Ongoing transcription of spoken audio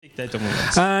きたいと思い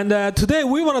ます。And today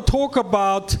we want to talk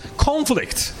about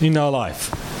conflict in our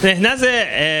life. な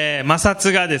ぜ、摩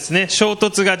擦がですね、衝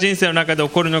突が人生の中で起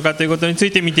こるのかということにつ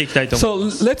いて見ていきたいと思い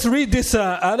ます。So let's read this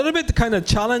a little bit kind of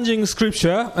challenging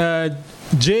scripture.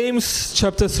 James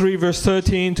chapter 3 verse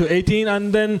 13 to 18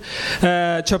 and then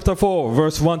chapter 4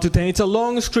 verse 1 to 10. It's a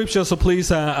long scripture, so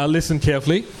please listen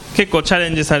carefully. 結構チャレ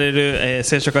ンジされる、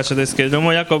聖書箇所ですけれど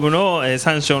も、ヤコブの、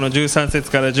3章の13節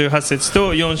から18節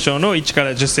と4章の1か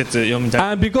ら10節読みたい。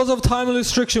And because of time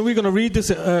restriction, we're going to read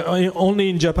this only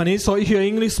in Japanese. So if you're an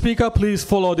English speaker, please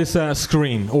follow this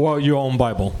screen or your own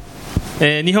Bible.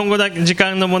 日本語だけ時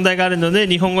間の問題があるので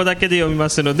日本語だけで読みま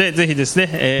すので、ぜひですね、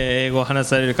英語を話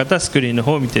される方はスクリーンの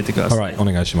方を見ていてください。Alright, お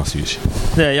願いします。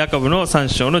ではヤコブの3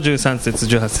章の13節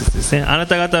18節ですね。あな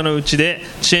た方のうちで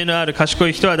知恵のある賢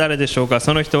い人は誰でしょうか。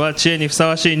その人は知恵にふさ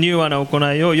わしい柔和な行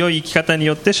いを良い生き方に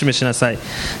よって示しなさい。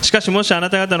しかしもしあ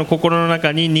なた方の心の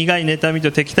中に苦い妬み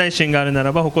と敵対心があるな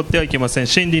らば誇ってはいけません。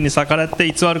真理に逆らっ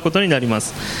て偽ることになりま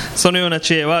す。そのような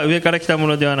知恵は上から来たも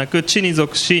のではなく、地に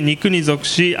属し肉に属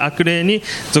し悪霊に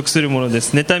属するもので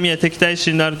す。妬みや敵対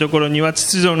心のあるところには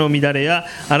秩序の乱れや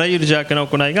あらゆる邪悪な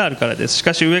行いがあるからです。し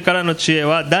かし上からの知恵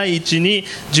は第一に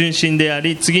純真であ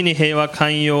り、次に平和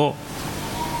寛容、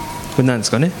これ何で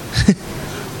すかね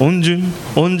温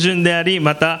順であり、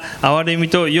また憐れみ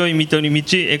と良い水戸に満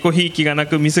ち、エコひいきがな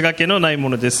く水がけのないも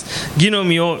のです。義の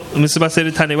実を結ばせ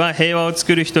る種は平和を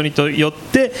作る人によっ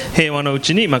て平和のう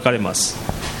ちにまかれます。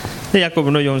でヤコ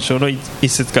ブの4章の1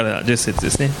節から10節で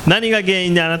すね。何が原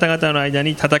因であなた方の間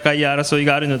に戦いや争い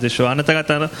があるのでしょう。あなた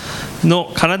方の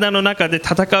体の中で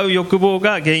戦う欲望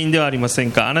が原因ではありませ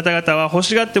んか。あなた方は欲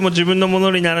しがっても自分のも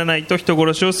のにならないと人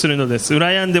殺しをするのです。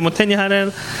羨んでも手に入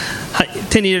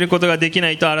れることができな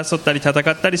いと争ったり戦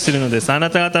ったりするのです。あな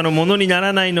た方のものにな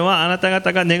らないのはあなた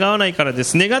方が願わないからで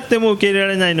す。願っても受け入れら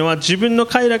れないのは自分の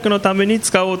快楽のために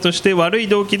使おうとして悪い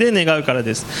動機で願うから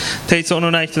です。貞操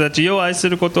のない人たち、世を愛す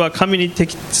ることは神に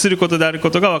適することである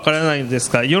ことがわからないのです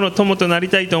か。世の友となり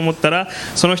たいと思ったら、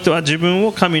その人は自分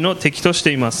を神の敵として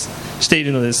い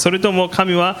るのです。それとも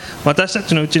神は私た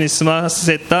ちのうちに住まわ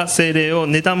せた聖霊を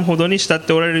妬むほどに慕っ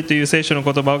ておられるという聖書の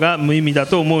言葉が無意味だ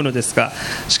と思うのですか。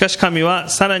しかし神は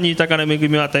さらに豊かな恵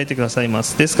みを与えてくださいま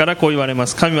す。ですからこう言われま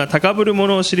す。神は高ぶる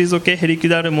者を退け、へりく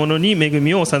だる者に恵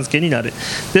みをお授けになる。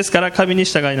ですから神に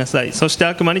従いなさい。そして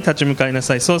悪魔に立ち向かいな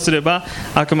さい。そうすれば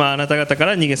悪魔はあなた方か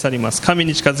ら逃げ去ります。神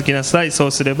に近づきなさい。そ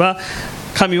うすれば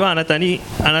神はあなた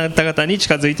方に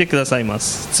近づいてくださいま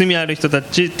す。罪ある人た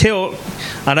ち、手を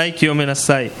洗い清めな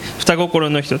さい。二心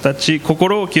の人たち、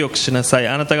心を清くしなさい。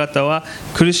あなた方は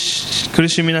苦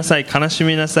しみなさい、悲し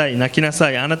みなさい、泣きなさ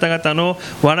い。あなた方の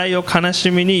笑いを悲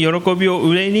しみに、喜びを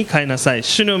憂いに変えなさい。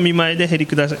主の御前でへり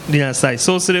くだりなさい。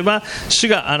そうすれば主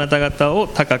があなた方を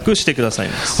高くしてください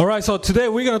ます。 Alright, so today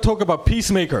we're going to talk about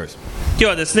peacemakers. 今日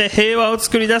はですね、平和を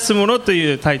作り出すものと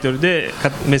いうタイトルで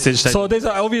メッセージしたい。 So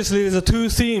obviously there's two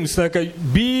themes, like a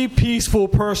be peaceful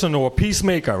person or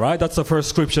peacemaker, right? That's the first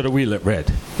scripture that we read.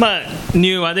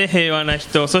 柔和で平和な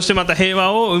人、そしてまた平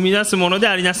和を生み出すもので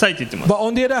ありなさいと言ってます。 But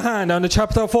on the other hand, on the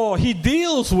chapter 4, he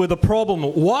deals with the problem.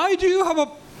 Why do you have a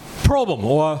problem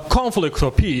or conflict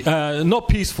or not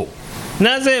peaceful?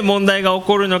 なぜ問題が起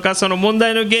こるのか、その問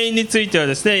題の原因については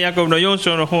ですね、ヤコブの4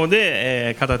章の方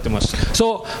で、語ってました。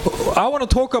 So I want to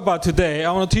talk about today, I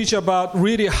want to teach about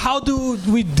really how do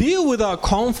we deal with our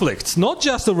conflicts, not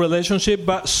just the relationship,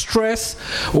 but stress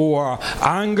or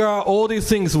anger, all these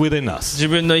things within us. 自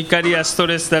分の怒りやスト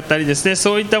レスだったりですね、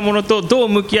そういったものとどう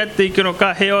向き合っていくの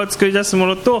か、平和を作り出すも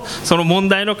のと、その問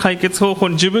題の解決方法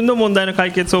に、自分の問題の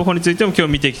解決方法についても今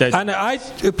日見ていきたいと思います。 And I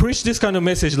preached this kind of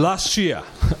message last year,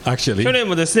 actually. 去年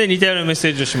もですね、似たようなメッセ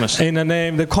ージをしました。 In the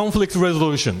name, the conflict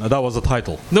resolution. That was the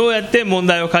title. どうやって問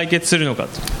題を解決するのかと。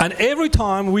 And every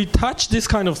time we touch this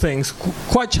kind of things,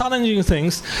 quite challenging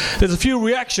things, there's a few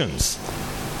reactions.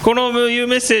 このいう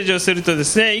メッセージをするとで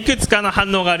すね、いくつかの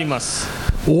反応があります。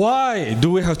 Why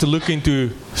do we have to look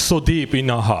into so deep in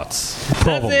our hearts?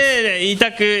 なぜ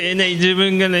痛くね、自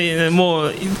分がね、も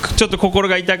うちょっと心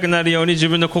が痛くなるように自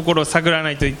分の心を探ら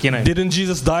ないといけない。 Didn't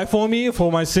Jesus die for me,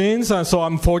 for my sins, and so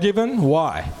I'm forgiven?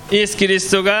 Why? イエス・キリス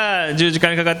トが十字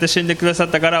架にかかって死んでくださっ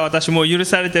たから、私もう許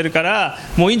されてるから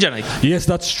もういいんじゃないか。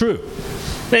 Yes, that's true.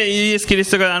 でイエス・キリ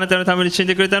ストがあなたのために死ん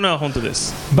でくれたのは本当で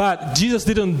す。 But Jesus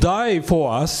didn't die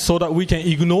for us so that we can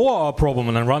ignore our problem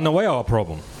and run away our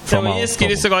problem. でもイエス・キ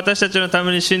リストが私たちのた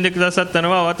めに死んでくださった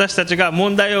のは、私たちが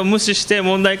問題を無視して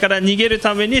問題から逃げる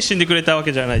ために死んでくれたわ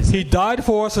けじゃないです。 He died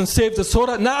for us and saved us so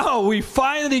that now we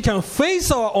finally can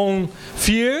face our own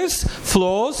fears,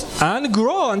 flaws, and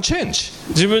grow and change.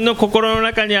 自分の心の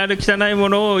中にある汚いも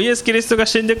のをイエス・キリストが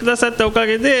死んでくださったおか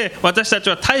げで私たち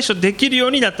は対処できるよ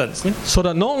うになったんですね。 So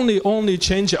that not only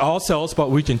change ourselves, but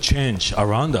we can change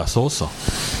around us also.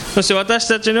 そして私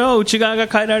たちの内側が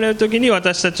変えられるときに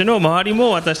私たちの周り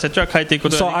も私たちは変えていくこ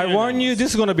とが So で I きるよう warn にな you, り this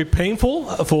is going to be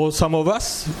painful for some of us. ま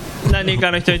す。何人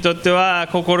かの人にとっては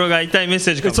心が痛いメッ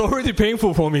セージか It's も。 already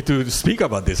painful for me to speak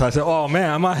about this. I said, oh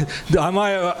man, I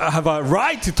have a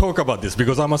right to talk about this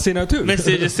because I'm a sinner too. メッ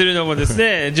セージするのもです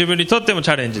ね自分にとっても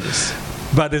チャレンジです。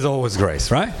 But there's always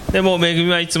grace, right? でも恵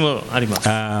みはいつもあります。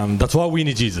 That's why we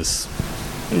need Jesus.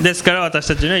 ですから私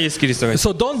たちにはイエス・キリストがいる。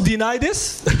 So don't deny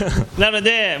this. なの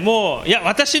でもういや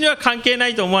私には関係な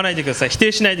いと思わないでください。否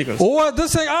定しないでください。 Or just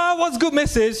say, what's good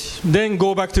message? Then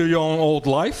go back to your own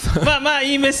old life. まあ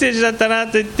いいメッセージだったな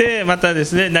と言ってまたで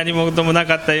すね何事もな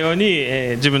かったように、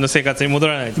自分の生活に戻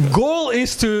らないでください。 Goal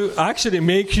is to actually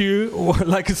make you,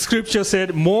 like Scripture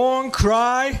said, mourn,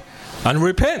 cry, and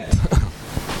repent.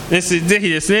 ぜひ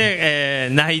ですね、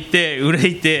泣いて憂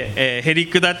いて、へり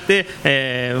下って、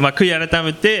悔い改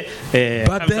めて、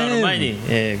But 神様の前に、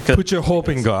 Put your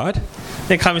hope in God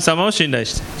で神様を信頼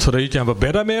して so that you can have a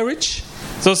better marriage,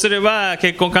 そうすれば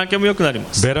結婚関係も良くなり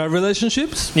ます。 better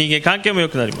relationships. 人間関係も良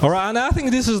くなります。 Alright, and I think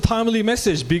this is a timely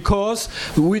message because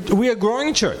we are a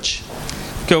growing church.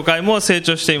 教会も成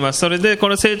長しています。それでこ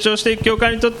の成長していく教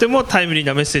会にとってもタイムリー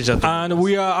なメッセージだと思います。 And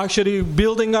we are actually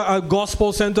building a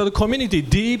gospel-centered community,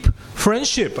 deep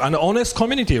friendship and honest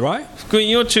community, right? 福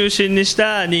音を中心にし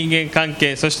た人間関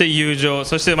係、そして友情、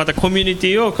そしてまたコミュニテ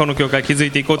ィをこの教会築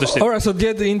いていこうとしている。 Alright, so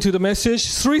get into the message.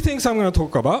 3 things I'm going to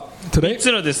talk about today. 3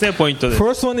つのですねポイントです。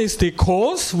 First one is the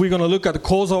cause. We're going to look at the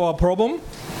cause of our problem.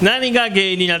 何が原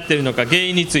因になっているのか、原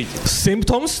因について。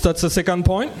 Symptoms, that's the second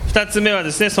point. 2つ目は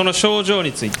ですねその症状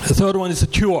について。 The third one is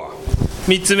the cure.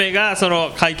 3つ目がそ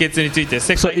の解決についてです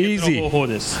ね。 So 解決の方法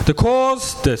です。 The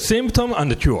cause, the symptom,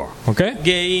 and the cure. Okay?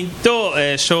 原因と、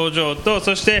症状と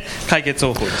そして解決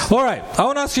方法です。 Alright, I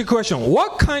want to ask you a question.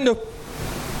 What kind of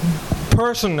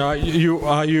person are you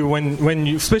when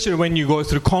you, especially when you go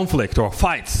through conflict or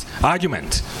fights,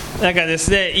 argument? なんかです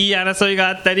ねいい争いが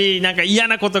あったりなんか嫌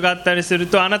なことがあったりする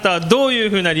とあなたはどういう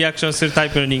ふうなリアクションするタイ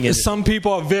プの人間ですか。 Some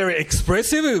people are very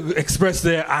expressive, express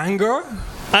their anger.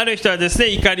 ある人はですね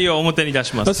怒りを表に出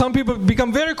します。 Some people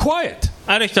become very quiet,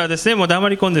 ある人はですねもう黙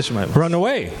り込んでしまいます。 run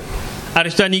away. ある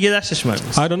人は逃げ出してしまい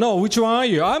ます。 I don't know, which one are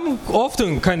you? I'm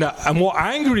often kind of a more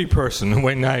angry person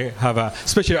when I have a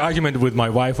special argument with my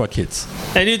wife or kids.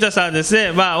 リュウタさんはです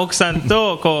ね、奥さん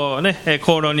とこう、ね、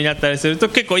口論になったりすると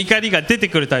結構怒りが出て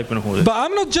くるタイプの方です。 But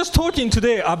I'm not just talking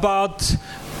today about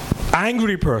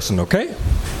angry person, okay?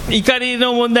 怒り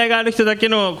の問題がある人だけ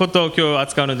のことを今日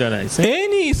扱うのではないですね。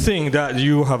 Anything that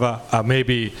you have a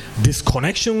maybe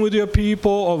disconnection with your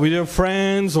people or with your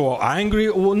friends or angry,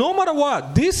 or no matter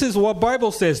what, this is what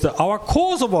Bible says that our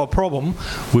cause of our problem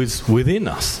is within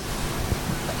us.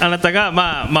 あなたが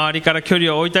周りから距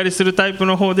離を置いたりするタイプ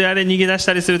の方であれ逃げ出し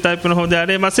たりするタイプの方であ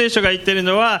れ、聖書が言っている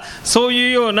のはそうい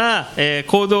うような、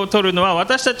行動を取るのは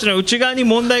私たちの内側に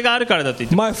問題があるからだと言っ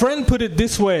ています。 My friend put it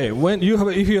this way: if you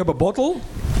have a bottle,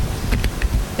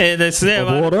 ですね、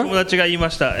 Of water? 友達が言いま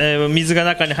した、水が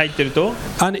中に入っていると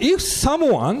and if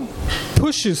someone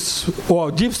pushes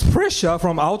or gives pressure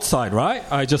from outside, right?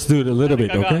 I just do it a little bit,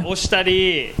 誰かが okay? 押した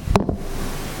り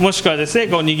もしくはですね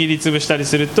こう握りつぶしたり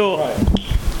すると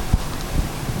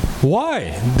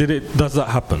Why does that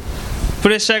happen? プ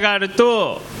レッシャーがある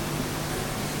と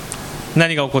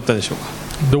何が起こったでしょうか。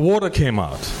 The water came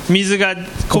out. 水が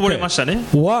こぼれましたね。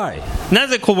 Why? な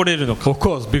ぜこぼれるのか。 Of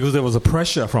course, because there was a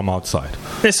pressure from outside.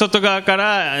 で外側か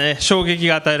ら、衝撃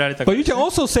が与えられたか But ら you can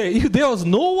also say if there was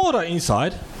no water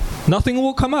inside, nothing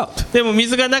will come out. でも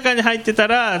水が中に入ってた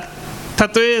らた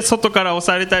とえ外から押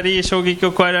されたり衝撃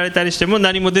を加えられたりしても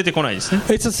何も出てこないですね。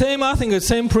 It's the same, I think, the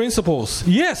same principles.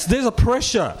 Yes, there's a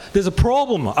pressure, there's a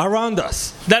problem around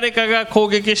us. 誰かが攻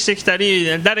撃してきた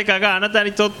り誰かがあなた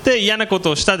にとって嫌なこ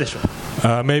とをしたでしょう。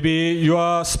 Maybe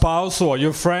your spouse or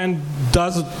your friend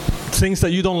does things that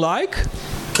you don't like.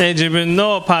 自分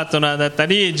のパートナーだった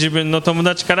り自分の友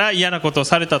達から嫌なことを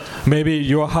されたと。 Maybe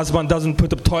your husband doesn't put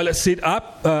the toilet seat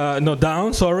up, no,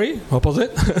 down, sorry, opposite.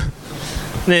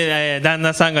 で旦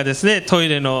那さんがですねトイ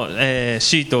レの、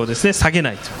シートをですね下げ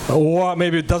ないと。 Or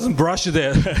maybe it doesn't brush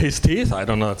his teeth. I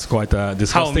don't know, it's quite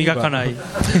歯を disgusting. 磨かない。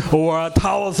 Or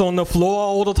towels on the floor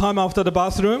all the time after the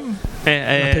bathroom.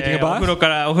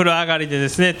 お風呂上がりでで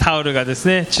すねタオルがです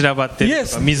ね散らばっていると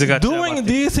Yes, か水が散らばって doing い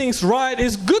る。 these things right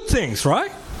is good things,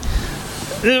 right?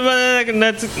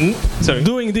 Sorry.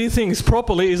 Doing these things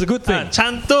properly is a good thing. ち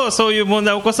ゃんとそういう問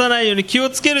題を起こさないように気を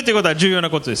つけるということは重要な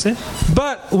ことですね。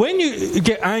 But when you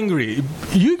get angry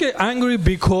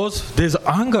because there's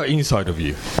anger inside of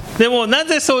you. でもな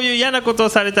ぜそういう嫌なことを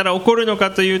されたら怒るの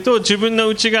かというと、自分の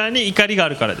内側に怒りがあ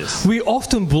るからです。 We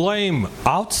often blame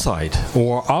outside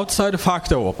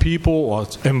factor or people or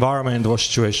environment or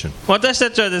situation. 私た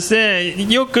ちはですね、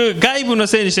よく外部の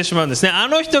せいにしてしまうんですね。あ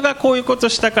の人がこういうこと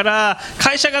したから、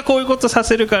会社がこういうことさ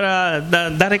せるから、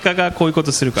誰かがこういうこ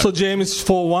とするから。 So James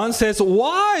 4:1 says,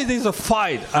 why there's a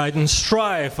fight and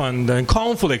strife and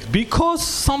conflict? Because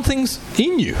something's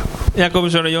in you. ヤコ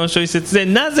ブ書の4章1節で、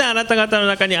なぜあなた方の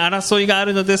中に争いがあ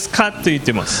るのですかと言っ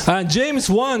ています。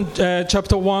James 1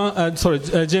 chapter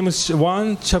 1 James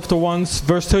 1 chapter 1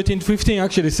 verse 13 to 15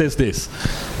 actually says this.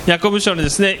 ヤコブ書ので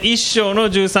すね、1章の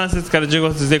13節から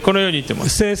15節でこのように言っていま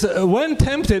す。 It says, when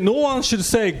tempted, no one should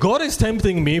say, God is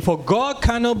tempting me, for God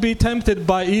cannot be tempted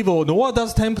by evil, nor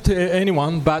does tempt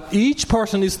anyone, but each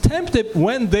person is tempted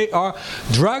when they are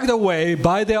dragged away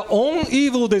by their own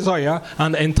evil desire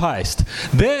and enticed.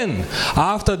 Then,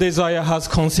 after desire has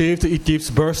conceived, it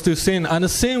gives birth to sin, and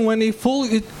sin, when it full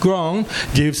grown,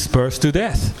 gives birth to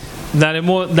death. 誰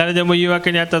でも誘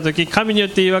惑にあったとき、神によっ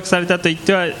て誘惑されたと言っ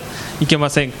てはいけま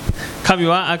せん。神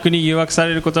は悪に誘惑さ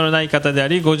れることのない方であ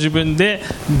り、ご自分で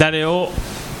誰を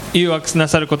誘惑な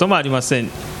さることもありません。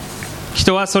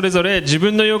人はそれぞれ自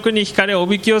分の欲に惹かれ、お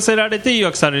びき寄せられて誘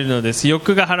惑されるのです。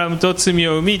欲がはらむと罪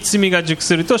を生み、罪が熟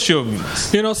すると死を生みま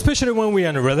す。 You know, especially when we are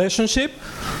in a relationship,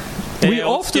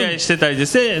 お付き合いしてたりで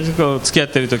すね、付き合っ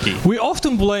てるとき、 we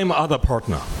often blame other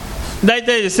partner. 大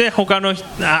体ですね、他の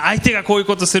相手がこういう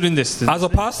ことするんですって。 As a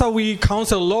pastor, we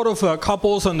counsel a lot of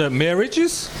couples and their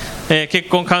marriages. 結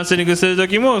婚カウンセリングすると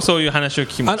きもそういう話を聞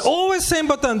きま And す。 always same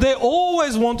pattern. They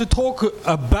always want to talk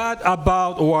bad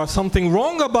about or something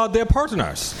wrong about their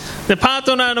partners. でパー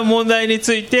トナーの問題に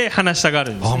ついて話したが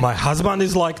るんです。 Oh, my husband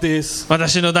is like this.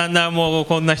 私の旦那はもう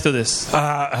こんな人です。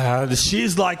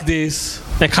 She's like this.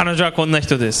 で彼女はこんな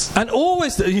人です。 And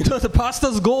always, you know, the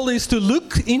pastor's goal is to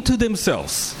look into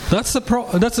themselves. That's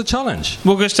the challenge.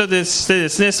 僕としてで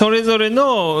すね、それぞれ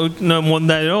の問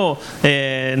題を、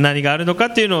何があるのか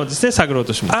っていうのをですね、探ろう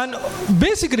とします。 And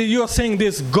basically, you are saying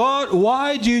this: God,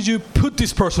 why did you put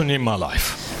this person in my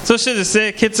life? そしてです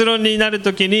ね、結論になる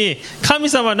ときに、神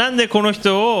様はなんでこの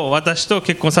人を私と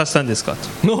結婚させたんですか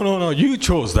と。 No, you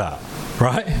chose that,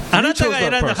 right? あなたが選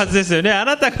んだはずですよね。あ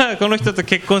なたがこの人と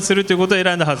結婚するということを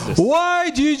選んだはずです。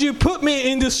 Why did you put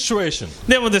me in this situation?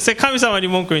 でもですね、神様に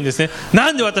文句言うんですね。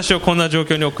なんで私をこんな状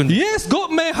況に置くんです Yes,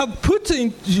 God may have put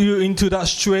you into that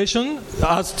situation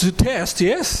as to test,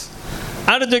 yes.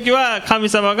 ある時は神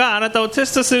様があなたをテ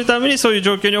ストするためにそういう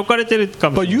状況に置かれているか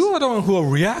もし But れ you ない。 are the one who are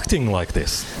reacting like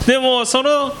this. でもそ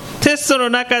のテストの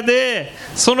中で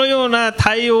そのような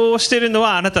対応をしているの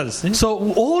はあなたですね。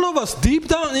 So all of us, deep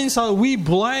down inside, we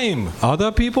blame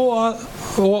other people or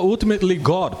ultimately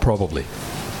God, probably.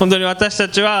 本当に私た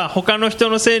ちは他の人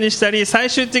のせいにしたり、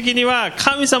最終的には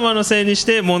神様のせいにし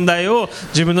て問題を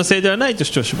自分のせいではないと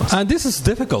主張します。 And this is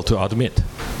difficult to admit.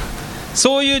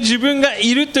 そういう自分が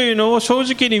いるというのを正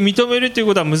直に認めるという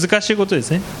ことは難しいことで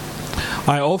すね。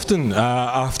 I often,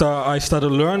 after I started to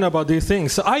learn about these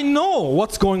things, I know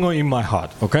what's going on in my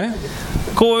heart, okay?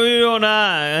 こういうよう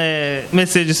な、メッ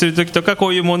セージするときとかこ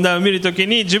ういう問題を見るとき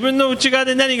に自分の内側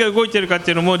で何が動いているかっ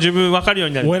ていうのも自分分かるよう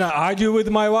になる。 When I argue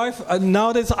with my wife,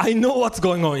 nowadays I know what's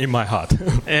going on in my heart.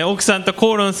 奥さんと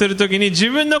口論するときに自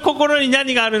分の心に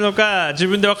何があるのか自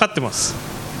分で分かってます。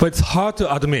 But it's hard to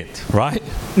admit, right?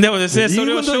 でもですね、そ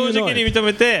れを正直に認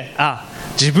めて、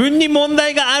自分に問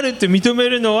題があるって認め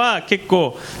るのは結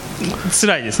構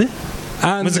辛いですね。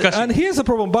 And here's the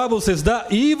problem. Bible says that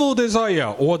evil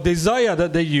desire or desire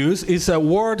that they use is a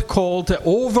word called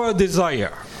over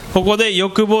desire. ここで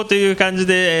欲望という感じ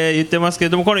で言ってますけれ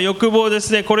ども、この欲望で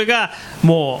すね、これが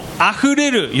もう溢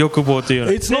れる欲望という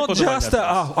のです It's ね。 not just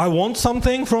I want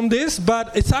something from this,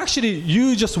 but it's actually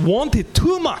you just want it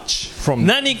too much from.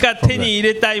 何か手に入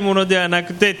れたいものではな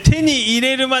くて、手に入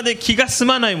れるまで気が済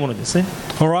まないものですね。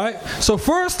 All right. So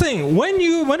first thing,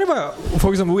 whenever,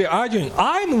 for example, we are arguing,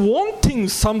 I'm wanting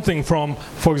something from,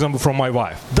 for example, from my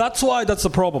wife. That's why the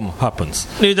problem happens.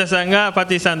 リュウタさんがパ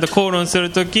ティさんと口論する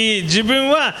とき、自分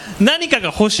は何か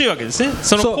が欲しいわけですね。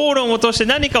その口論を通して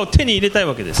何かを手に入れたい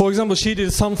わけです。 For example, she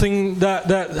did something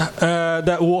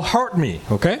that will hurt me.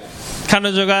 Okay. 彼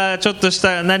女がちょっとし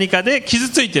た何かで傷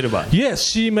ついていれば、 Yes,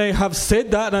 she may have said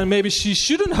that, and maybe she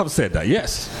shouldn't have said that.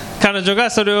 Yes. 彼女が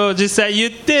それを実際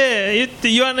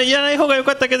言わない方が良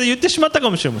かったけど言ってしまったか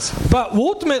もしれません。 But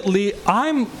ultimately,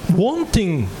 I'm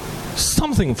wanting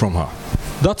something from her.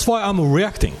 That's why I'm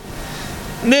reacting.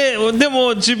 で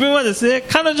も自分はですね、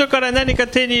彼女から何か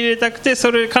手に入れたくて、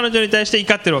それ彼女に対して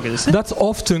怒ってるわけですね。 That's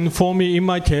often for me in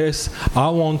my case.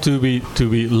 I want to be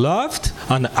loved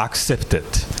and accepted,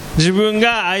 自分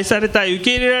が愛されたい、受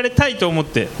け入れられたいと思っ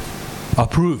て、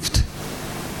 approved.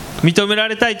 認めら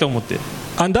れたいと思って、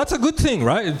 And that's a good thing,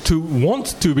 right? To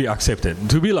want to be accepted,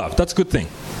 to be loved. That's a good thing.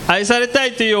 愛された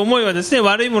いという思いはですね、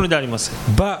悪いものであります。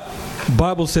 But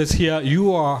Bible says here you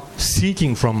are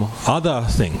seeking from other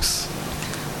things.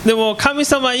 でも神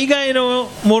様以外の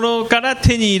ものから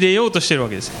手に入れようとしているわ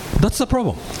けです。 That's the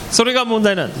problem. それが問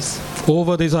題なんです。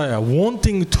 Over desire,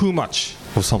 wanting too much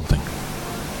of something.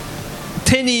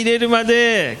 手に入れるま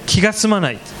で気が済ま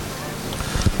ない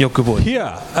欲望。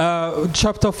 Here,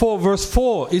 chapter 4, verse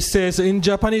 4, it says in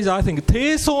Japanese, I think,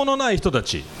 低層のない人た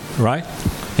ち, right?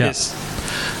 Yes.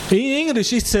 In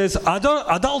English, it says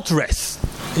adulteress.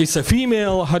 It's a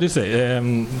female, how do you say,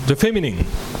 the feminine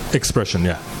expression,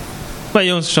 yeah. まあ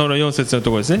4章の4節のと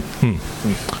ころですね。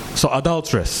So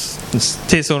adulteress.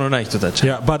 低層のない人たち。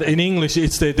 Yeah, but in English,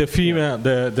 it's the female,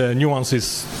 the nuance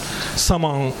is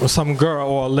some girl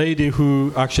or lady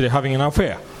who actually having an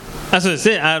affair. そうです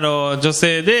ね。女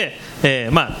性で、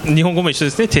まあ日本語も一緒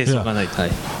ですね。低層がない。はい。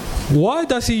 Why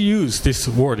does he use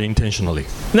this word intentionally?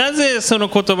 なぜその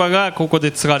言葉がここ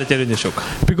で使われているんでしょうか。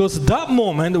 Because that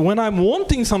moment when I'm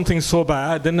wanting something so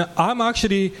bad, then I'm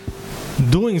actually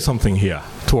doing something here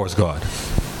towards God.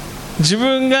 自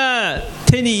分が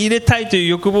手に入れたいという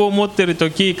欲望を持っていると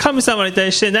き、神様に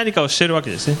対して何かをしているわけ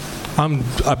ですね。 I'm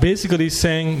basically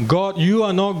saying, God, you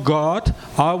are not God.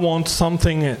 I want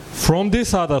something from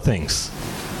these other things.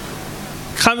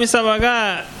 神様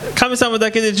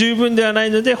だけで十分ではな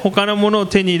いので、他のものを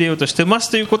手に入れようとしてます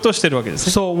ということをしているわけです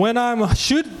ね。 So when I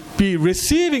should be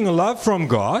receiving love from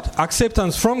God,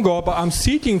 acceptance from God, but I'm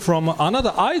seeking from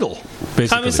another idol, 神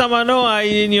basically. 様の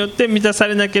愛によって満たさ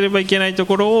れなければいけないと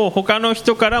ころを他の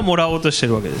人からもらおうとしてい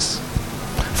るわけです。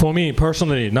 For me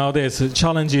personally, nowadays the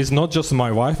challenge is not just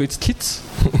my wife, it's kids.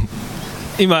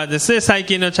 今ですね、最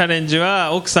近のチャレンジ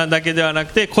は奥さんだけではな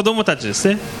くて子供たちです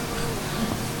ね。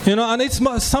 You know, and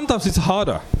sometimes it's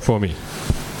harder for me.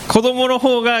 子供の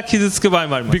方が傷つく場合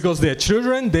もあります。 Because they're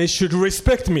children, they should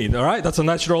respect me, right? That's a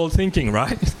natural thinking,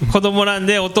 right? 子供なん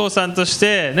でお父さんとし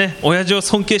てね、親父を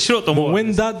尊敬しろと思 But うわけ when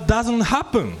です。 that doesn't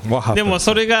happen, what でも happens?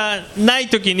 それがない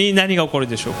時に何が起こる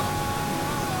でしょうか。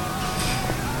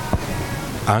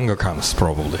 Anger comes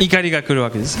probably. 怒りが来る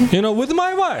わけですね。 You know, with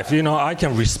my wife, you know, I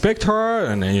can respect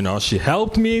her, and you know, she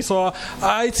helped me, so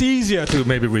it's easier to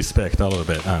maybe respect a little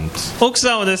bit. And 奥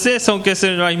さんをですね、尊敬す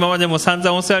るのは今までも散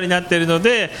々お世話になっているの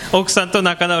で、奥さんと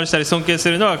仲直りしたり尊敬す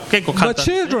るのは結構簡 but 単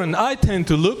です。 children, I tend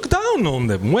to look down on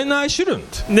them when I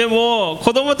shouldn't. でも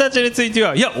子供たちについて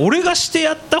は、いや俺がして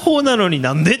やった方なのに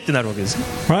なんでってなるわけですね。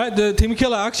 Right? Tim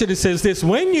Keller actually says this: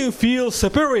 when you feel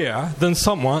superior than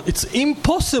someone, it's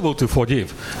impossible to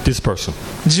forgive this person.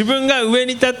 自分が上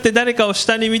に立って誰かを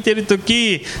下に見ていると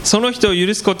き、その人を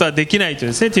許すことはできないと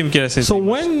ですね、ティム・ケラー先生 So 言い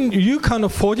ました。 when you kind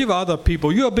of forgive other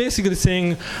people, you are basically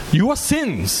saying your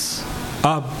sins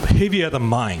are heavier than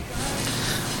mine.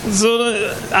 その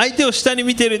相手を下に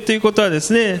見ているということはで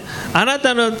すね、あな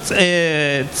たの、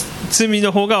罪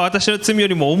の方が私の罪よ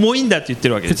りも重いんだと言って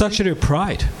るわけで It's す。 actually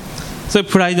pride. それ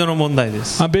プライドの問題で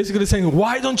す。 I'm basically saying,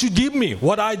 why don't you give me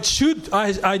what I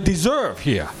deserve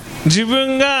here? 自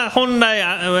分が本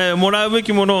来もらうべ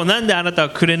きものをなんであなたは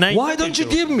くれないんだ Why と don't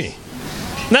言 you ってる give me?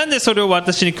 なんでそれを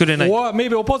私にくれない Or maybe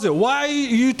opposite. Why are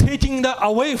you taking that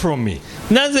away from me?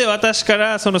 なぜ私か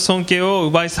らその尊敬を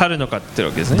奪い去るのかって言ってる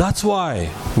わけですね。 That's why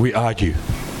we argue.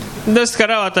 ですか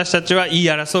ら私たちは言い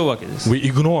争うわけです。 We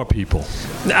ignore people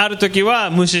ある時は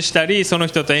無視したり、その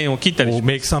人と縁を切ったり or し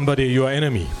ま make somebody your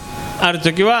enemy. す。ある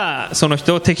時はその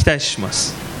人を敵対視しま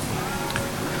す。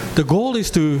 The goal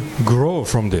is to grow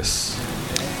from this.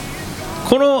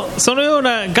 そのよう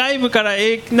な外部から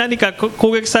何か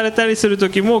攻撃されたりする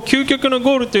時も、究極の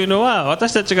ゴールというのは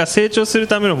私たちが成長する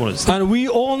ためのものです。 And we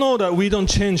all know that we don't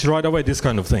change right away this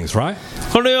kind of things, right?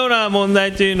 このような問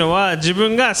題というのは自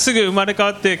分がすぐ生まれ変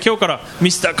わって今日からミ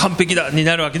スター完璧だに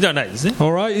なるわけではないですね。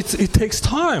 All right? It takes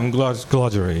time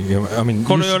gradually. I mean,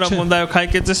 こ you のよう should な問 change. 題を解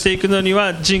決していくのに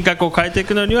は、人格を変えてい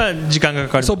くのには時間がか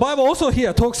かる。 So Bible also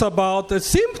here talks about the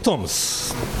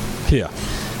symptoms here.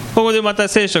 ここでまた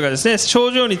聖書がですね、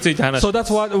症状について話し So that's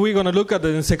what we're going to look at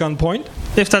in the second point.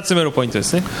 て、2つ目のポイントで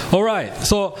すね。 All right.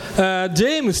 So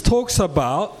James talks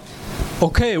about,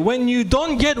 okay, when you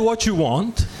don't get what you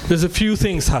want, there's a few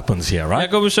things happens here, ヤ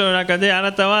right? コブ書の中で、あ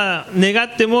なたは願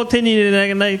っても手に入れら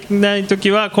れないと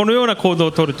きはこのような行動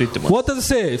を取ると言ってます。 What does it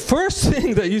say? First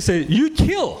thing that you say, you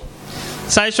kill,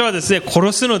 最初はですね、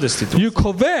殺すのですと言って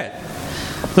you covet,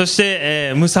 そし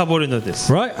て、貪るので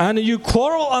す。 Right? And you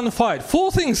quarrel and fight.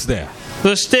 4 things there.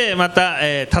 そしてまた、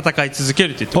戦い続け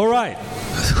ると言ってます。 Alright.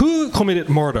 Who committed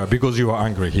murder because you were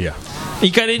angry here?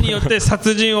 怒りによって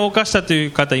殺人を犯したとい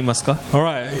う方いますか？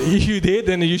 Alright. If you did,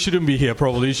 then you shouldn't be here.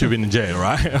 Probably you should be in jail,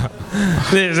 right?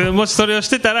 でもしそれをし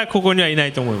てたらここにはいな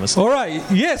いと思います。 Alright.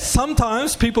 Yes,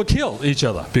 sometimes people kill each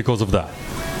other because of that.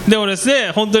 でもです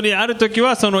ね、本当にある時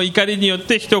はその怒りによっ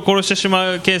て人を殺してし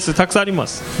まうケースたくさんありま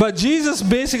す。 But Jesus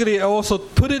basically also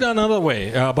put it another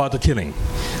way about the killing.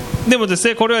 でもです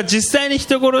ね、これは実際に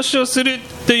人殺しをする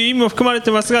という意味も含まれ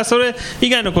てますが、それ以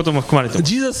外のことも含まれていま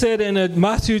す。 Jesus said in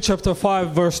Matthew chapter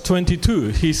 5 verse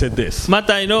 22, he said this. マ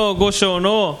タイの5章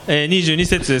の22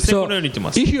節ですね、このように言って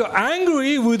ます。 if you're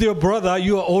angry with your brother,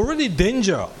 you are already in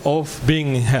danger of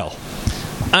being in hell.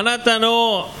 あなた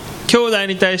の兄弟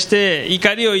に対して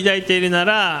怒りを抱いているな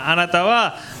ら、あなた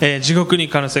は、地獄に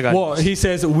行く可能性がありま Well, す。 he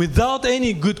says without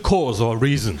any good cause or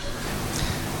reason.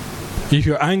 If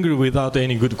you're angry without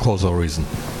any good cause or reason.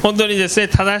 本当にですね、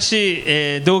正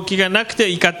しい、動機がなくて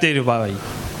怒っている場合。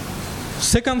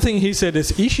 Second thing he said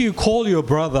is if you call your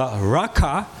brother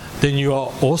Raka, then you are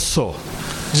also.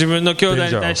 自分の兄弟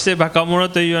に対してバカ者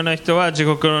というような人は地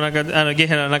獄の中で、ゲ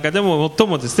ヘナの中でも最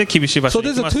もですね、厳しい場所 So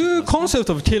に there's 行 a きます。 two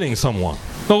concepts of killing someone.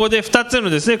 ここで2つの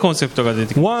ですね、コンセプトが出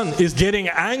てきます。 One is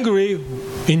getting angry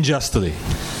unjustly.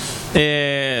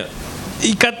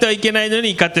 怒ってはいけないの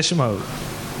に怒ってしまう。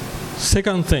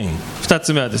 Second thing 2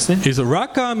つ目はですね、 is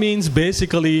Raka means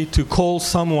basically to call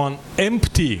someone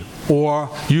empty or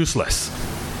useless.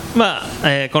 ま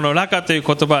あこのラカという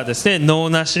言葉はですね、能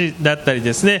なしだったり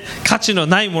ですね、価値の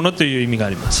ないものという意味があ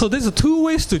ります。 So there's two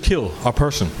ways to kill a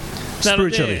person なの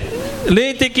spiritually. で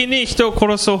霊的に人を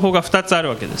殺す方法が2つある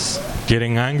わけです。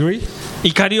 Getting angry,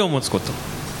 怒りを持つこと、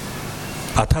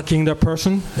 attacking that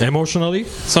person emotionally,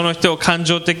 その人を感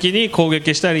情的に攻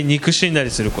撃したり憎しんだ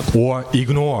りすること、 or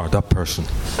ignore that person.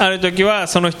 ある時は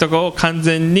その人を完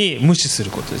全に無視す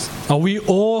ることです。 We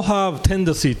all have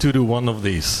tendency to do one of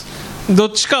these. ど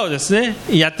っちかをですね、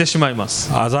やってしまいま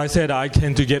す。 As I said, I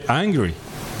tend to get angry.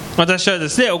 私はで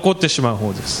すね、怒ってしまう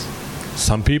方です。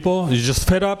 Some people, you just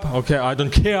fed up. Okay, I don't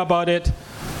care about it.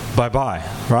 Bye bye.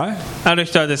 Right? ある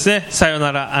人はですね、さよ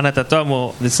なら、あなたとは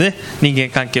もうですね、人間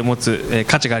関係を持つ、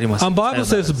価値があります。 And Bible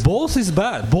さよなら says both is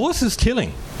bad. Both is killing.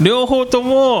 両方と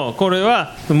もこれ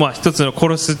は、まあ、一つの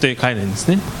殺すという概念です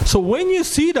ね。 So when you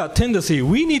see that tendency,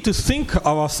 we need to think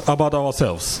about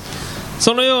ourselves.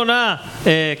 そのような、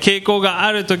傾向が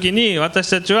あるときに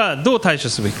私たちはどう対処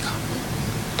すべきか、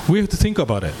 We have to think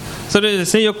about it. それをで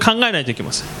すね、よく考えないといけ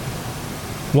ません。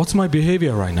 What's my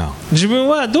behavior right now? 自分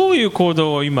はどういう行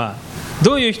動を今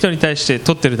どういう人に対して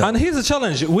取ってるだろう。 And here's the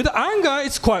challenge. With anger,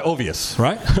 it's quite obvious,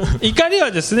 right? 怒り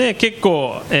はですね、結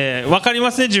構、分かり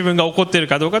ますね。自分が怒っている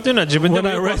かどうかというのは自分で When も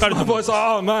I よく分 raise かる my と思う。 voice,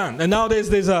 oh man! And nowadays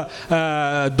there's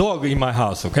a dog in my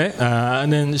house, okay?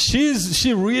 And then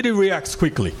she really reacts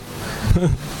quickly.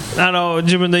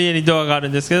 自分の家にドアがある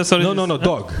んですけど、それ No,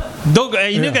 dog.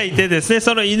 犬がいてですね、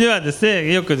その犬はです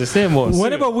ね、よくですね、もうすぐ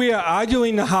Whenever we are arguing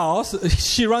in the house,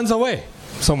 she runs away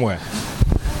somewhere.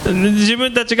 自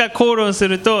分たちが口論す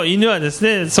ると犬はです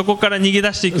ね、そこから逃げ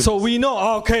出していく。 So we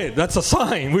know, okay, that's a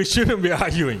sign. We shouldn't be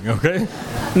arguing, okay?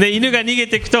 で犬が逃げ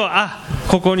ていくと、あ、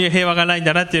ここに平和がないん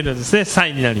だなっていうのはですね、サ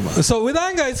インになります。 So with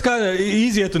anger, it's kind of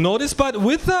easier to notice, but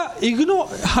with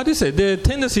the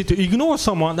tendency to ignore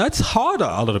someone, that's harder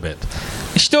a little bit.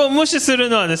 人を無視する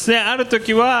のはですね、ある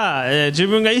時は、自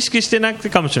分が意識してなくて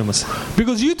かもしれません。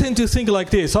 Because you tend to think like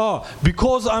this,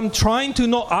 because I'm trying to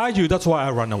not argue, that's why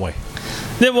I run away.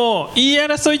 でも言い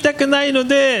争いたくないの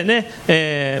で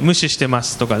ね、無視してま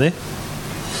すとかね。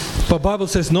 But Bible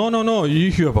says, no.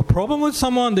 If you have a problem with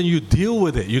someone, then you deal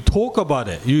with it. You talk about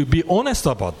it. You be honest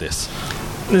about this.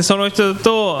 でその人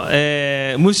と、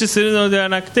無視するのでは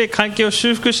なくて関係を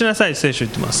修復しなさい、聖書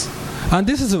言ってます。 And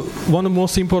this is one of the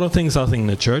most important things I think in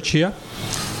the church here,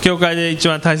 教会で一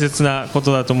番大切なこ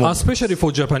とだと思う。 especially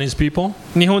for Japanese people,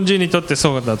 日本人にとって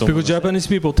そうだと思う。 because Japanese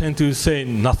people tend to say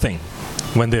nothing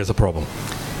when there's a problem.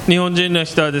 日本人の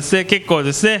人はですね、結構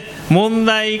ですね、問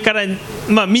題から、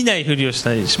見ないふりをし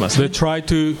たりします、ね。 They try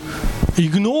to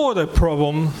ignore the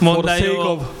problem for the sake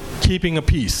of keeping a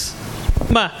peace.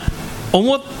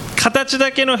 形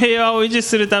だけの平和を維持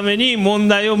するために問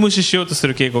題を無視しようとす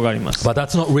る傾向があります。 But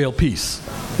that's not real peace.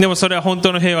 でもそれは本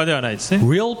当の平和ではないですね。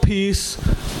 Real peace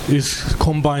is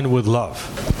combined with love.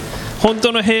 本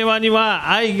当の平和に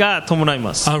は愛が伴い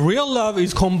ます。 And real love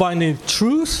is combined in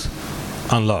truth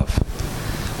and love.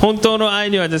 本当の愛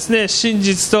にはですね、真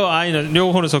実と愛の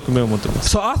両方の側面を持っていま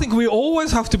す。 So I think we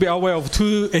always have to be aware of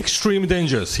two extreme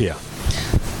dangers here.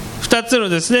 2つの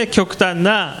ですね極端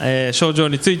な、症状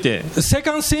について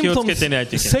Second 気をつけ symptom, てない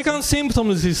といけない。 second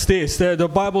symptom is this, that the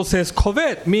Bible says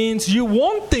covet means you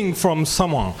wanting from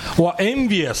someone or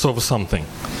envious of something.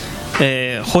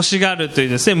 欲しがるという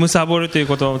ですね、貪るという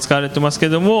言葉も使われてますけ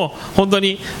ども、本当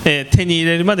に、手に入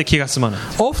れるまで気が済まない。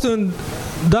 Often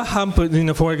that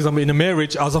happens, for example, in a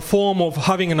marriage as a form of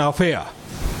having an affair.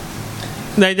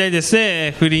 大体です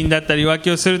ね、不倫だったり浮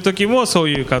気をするときもそう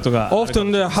いうことがある。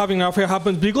 Often having an affair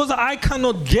happens because I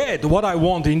cannot get what I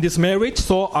want in this marriage,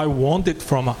 so I want it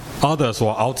from others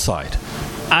or outside.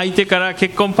 相手から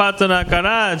結婚パートナーか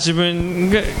ら自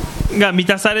分が満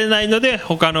たされないので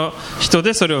他の人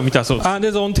でそれを満たそうと。 And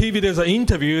there's on TV, there's an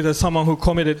interview that someone who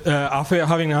committed affair,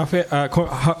 having an affair,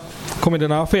 committed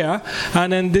an affair,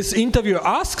 and then this interviewer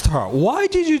asked her, "Why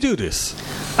did you do this?"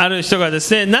 ある人がで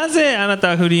すね、なぜあなた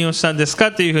は不倫をしたんです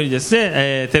かというふうにです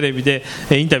ね、テレビで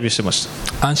インタビューしてまし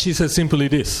た。 And she said simply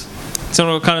this: そ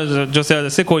の彼女性はで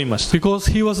すね、こう言いました。 "Because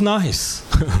he was nice."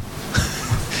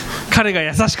 彼が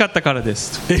優しかったからで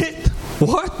す。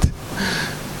What?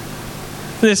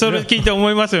 でそれを聞いて思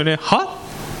いますよね。は？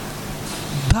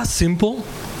 That's simple?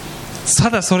 た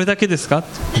だそれだけですか？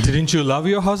 Didn't you love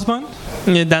your husband?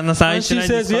 ね、旦那さん愛 And してな she いん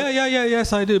です says, か？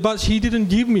 yes, I did, but he didn't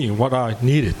give me what I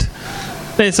needed.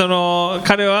 でその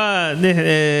彼は、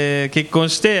ね結婚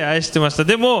して愛してました。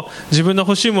でも自分の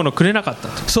欲しいものをくれなかった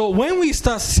と。 So when we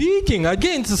start seeking,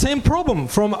 again, it's the same problem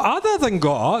from other than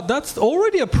God. That's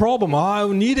already a problem. I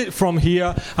need it from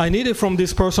here. I need it from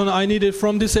this person. I need it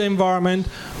from this environment.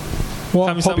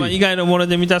 神様以外のもの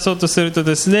で満たそうとすると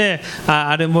ですね、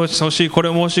あれも欲しい、これ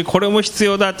も欲しい、これも必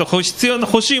要だと欲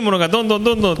しいものがどんど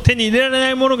ん手に入れられな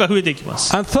いものが増えていきま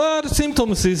す。 And third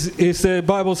symptoms is the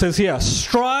Bible says here,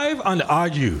 strive and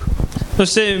argue. そ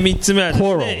して3つ目はですね、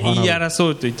 Quarrel 言い争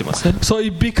うと言ってますね。 So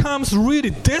it becomes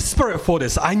really desperate for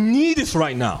this. I need this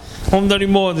right now. 本当に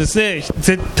もうですね、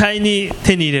絶対に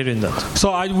手に入れるんだと。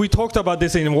 So we talked about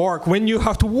this in work. When you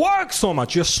have to work so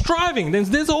much, you're striving, then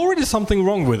there's already something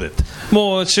wrong with it.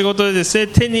 もう仕事でですね、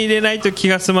手に入れないと気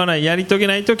が済まない、やり遂げ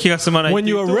ないと気が済まない。 When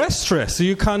you are restless,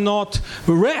 you cannot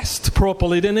rest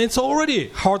properly, then it's already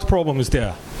heart problem is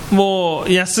there. も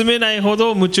う休めないほど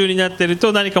夢中になっている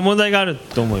と何か問題がある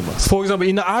と思います。 For example,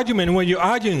 in an argument, when you're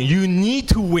arguing, you need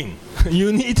to win. You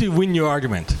need to win your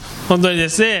argument. 本当にで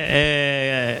す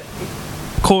ね、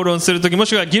口論するときも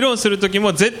しくは議論するとき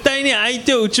も絶対に相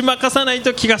手を打ち負かさない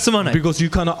と気が済まない。 Because you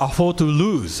cannot afford to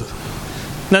lose.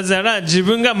 なぜなら自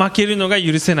分が負けるのが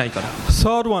許せないから。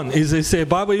 Third one is they say,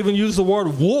 Bible even use the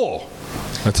word war.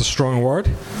 That's a strong word.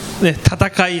 ね、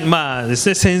戦い、まあです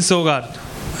ね、戦争がある。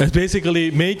 It's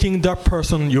basically making that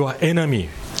person your enemy.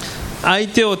 相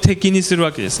手を敵にする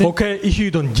わけですね。 Okay, if you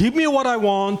don't give me what I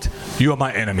want, you are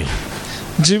my enemy.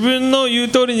 自分の言う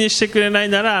通りにしてくれない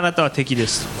ならあなたは敵で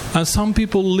す。 And some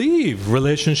people leave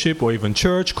relationship or even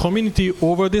church, community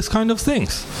over this kind of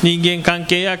things. 人間関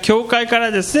係や教会か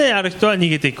らですね、ある人は逃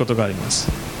げていくことがありま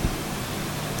す。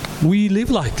 We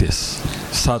live like this,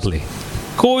 sadly.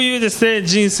 こういうですね、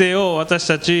人生を私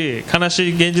たち悲し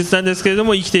い現実なんですけれど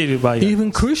も生きている場合がある。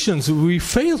 Even Christians, we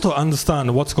fail to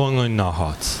understand what's going on in our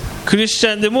hearts. クリスチ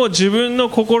ャンでも自分の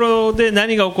心で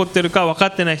何が起こっているか分か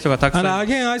ってない人がたくさん And い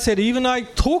る。 again, I said, even I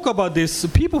talk about this,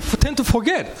 people tend to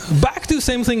forget. Back to the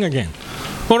same thing again.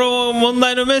 この問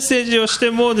題のメッセージをして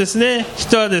もですね、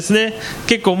人はですね、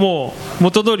結構もう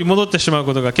元通り戻ってしまう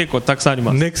ことが結構たくさんあり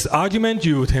ます。 Next argument,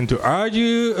 you tend to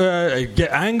argue,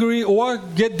 get angry, or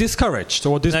get discouraged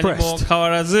or 何も depressed. 変わ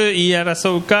らず言い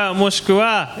争うか、もしく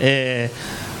は、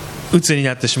鬱に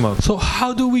なってしまう。 So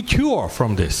how do we cure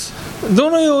from this?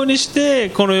 どのようにして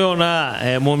このような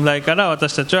問題から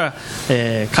私たちは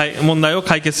問題を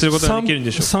解決することができるん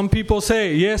でしょうか。 Some people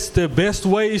say, yes, the best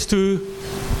way is to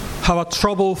have a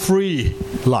trouble-free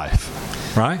life,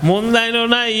 right? 問題の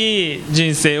ない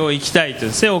人生を生きたいと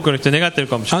ですね、多くの人願っている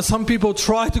かもしれない。 And some people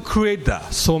try to create that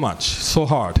so much, so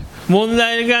hard. 問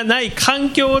題がない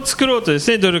環境を作ろうとです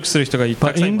ね、努力する人がた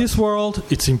But くさんい in ます。 this world,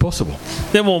 it's impossible.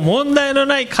 でも問題の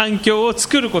ない環境を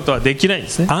作ることはできないんで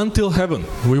すね。 Until heaven,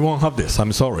 we won't have this. I'm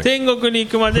sorry. 天国に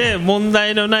行くまで問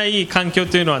題のない環境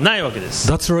というのはないわけで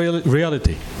す。 That's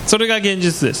reality. それが現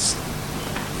実です。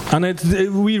 And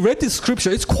we read this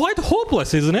scripture. It's quite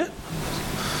hopeless, isn't it?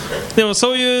 でも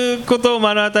そういうことを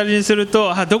目の当たりにする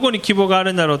と、どこに希望があ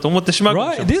るんだろうと思ってしまうか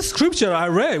もしれ Right? ない。 This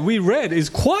scripture we read is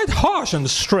quite harsh and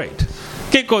straight.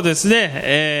 結構です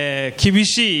ね、厳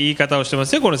しい言い方をしてま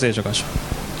すね、この聖書箇所。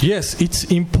 Yes, it's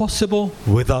impossible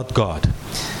without God.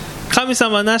 神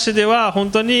様なしでは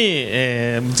本当に、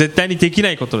絶対にでき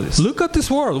ないことです。 Look at this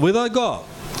world without God.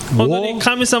 本当に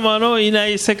神様のいな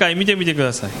い世界見てみてく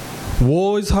ださい。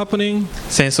 War is happening.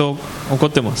 戦争起こっ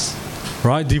てます。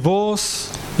right?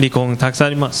 Divorce, 離婚たくさんあ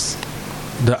ります。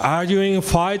the arguing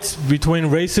fights between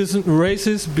races,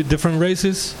 different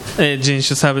races, 人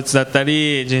種差別だった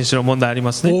り人種の問題あり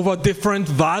ますね。 over different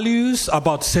values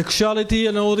about sexuality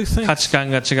and all these 価 things. 値観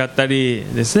が違ったり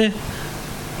ですね。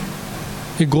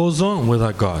 It goes on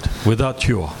without God, without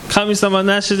cure. 神様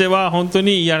なしでは本当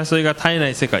に言い争いが絶えな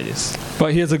い世界です。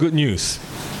 But here's the good news.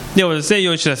 でもですね、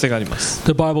良い知らせがあります。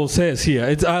 The Bible says here,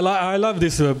 I love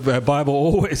this Bible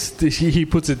always, he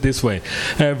puts it this way.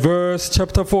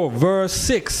 Chapter 4, verse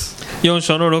 6. 4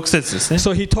章の6節ですね。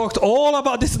 So he talked all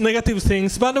about these negative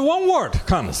things, but one word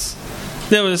comes.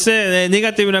 でもですね、ネ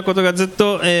ガティブなことがずっ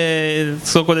と、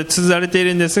そこで綴られてい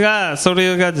るんですが、そ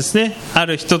れがですね、あ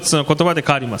る一つの言葉で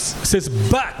変わります。 It says,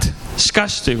 but しか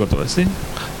しという言葉ですね。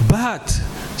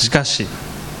しかし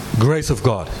grace of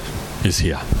God is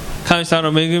here. 神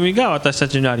様の恵みが私た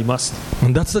ちにあります。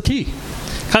 And that's the key.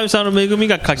 神様の恵み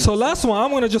が鍵。 So last one,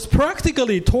 I'm going to just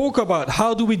practically talk about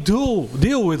how do we deal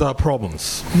with our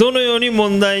problems. どのように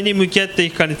問題に向き合って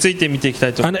いくかについて見ていきた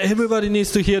いと思い And everybody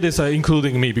needs to hear this,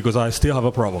 including me, because I still have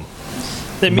a problem. ま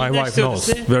す。でみん My な wife 必要で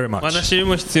すね knows very much. 私に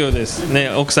も必要ですね。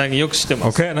奥さんによく知って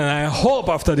ます。 Okay, and I hope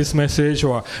after this message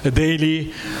or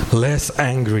daily, less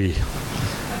angry.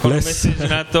 このメッセージ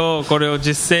の後これを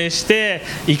実践して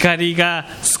怒りが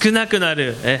少なくな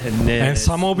る。And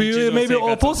some of you maybe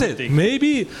opposite.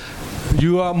 Maybe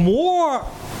you are more,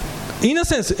 in a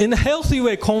sense, in a healthy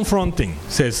way, confronting.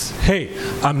 Says, hey,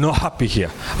 I'm not happy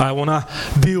here. I want to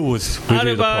deal with あ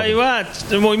る the 場合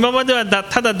problem. はもう今までは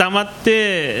ただ黙っ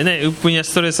て、ね、鬱憤や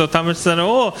ストレスを保ってた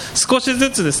のを少し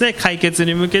ずつですね解決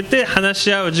に向けて話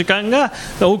し合う時間が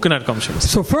多くなるかもしれま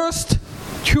せん。 So first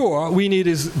cure we need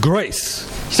is grace.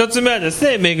 一つ目はです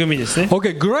ね恵みですね。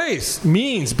 Okay, grace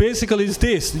means basically is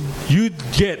this. You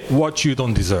get what you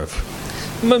don't deserve.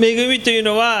 恵みという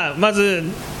のはまず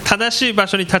正しい場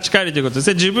所に立ち返るということです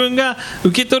ね。自分が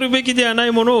受け取るべきではな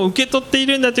いものを受け取ってい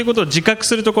るんだということを自覚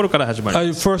するところから始まる。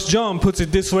 First John puts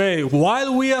it this way.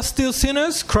 While we are still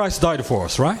sinners, Christ died for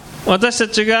us, right? 私た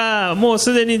ちがもう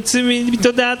すでに罪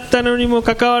人であったのにも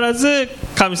かかわらず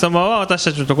神様は私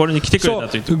たちのところに来てくれ So た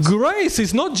ということです。 grace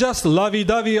is not just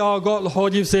lovey-dovey, oh God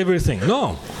forgives everything.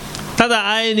 No. ただ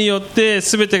愛によって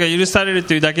全てが許される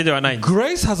というだけではない。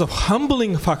 Grace has a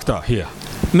humbling factor here.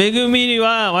 恵みに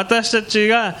は私たち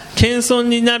が謙遜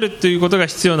になるということが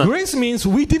必要なんです。 Grace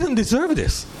means we didn't deserve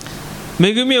this.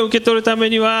 恵みを受け取るため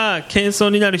には謙遜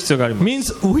になる必要があります。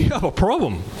 Means we have a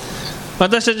problem.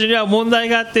 私たちには問題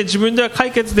があって自分では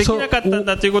解決できなかったん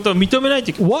だということを認めない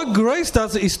といけない。 What grace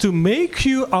does is to make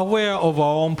you aware of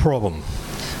our own problem.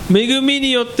 恵み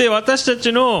によって私た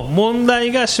ちの問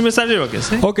題が示されるわけで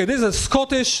すね。 Okay, there's a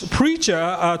Scottish preacher,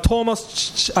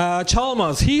 Thomas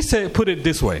Chalmers. He put it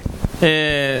this way.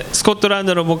 スコットラン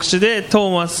ドの牧師でト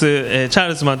ーマス、チャー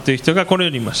ルズマンという人がこのよ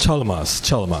うに言いました。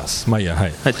 Chalmers. まあいいや、は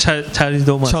い。はい、チャリ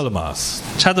ドマス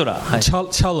Chalmers. チャドラー、はい、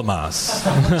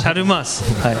Chalmers. チャルマース、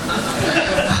はい、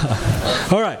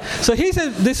All right. So he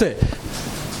said this way.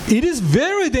 It is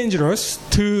very dangerous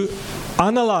to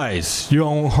analyze your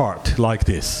own heart like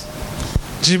this.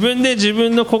 自分で自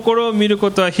分の心を見る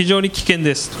ことは非常に危険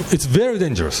です。 It's very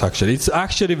dangerous actually. It's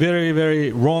actually very,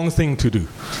 very wrong thing to do.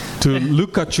 To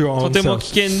look at your と own ても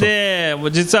self. 危険で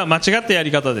実は間違ったや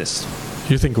り方です。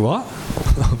 You think what?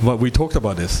 But we talked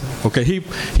about this. Okay,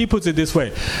 he puts it this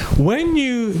way. When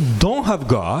you don't have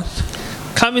God,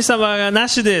 神様がな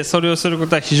しでそれをするこ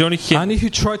とは非常に危険 and if you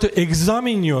try to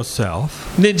examine yourself,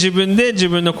 で自分で自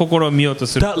分の心を見ようと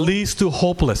する。 that leads to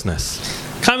hopelessness.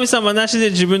 神様なしで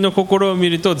自分の心を見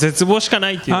ると絶望しかな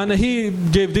いっていう。 And he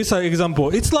gave this example.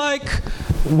 It's like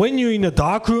when you're in a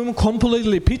dark room,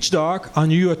 completely pitch dark,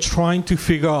 and you are trying to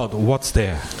figure out what's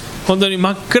there. 本当に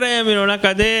真っ暗闇の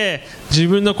中で自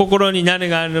分の心に何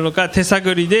があるのか手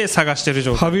探りで探している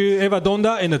状態。 Have you ever done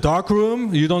that in a dark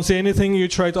room? You don't see anything. You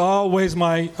try to, oh, where's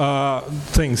my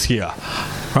things here,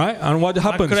 right? And what 真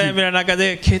っ happens? 暗闇の中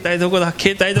で携帯どこだ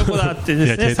携帯どこだってですねい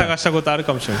や携帯探したことある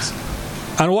かもしれません。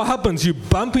 And what happens? You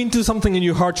bump into something and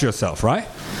you hurt yourself, right?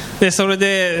 でそれ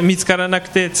で見つからなく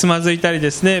てつまずいたり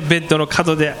ですねベッドの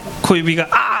角で小指が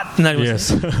あーってなりま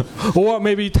す。 Yes. Or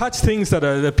maybe touch things that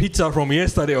are the pizza from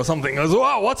yesterday or something.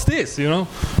 Wow, what's this? You know?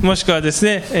 もしくはです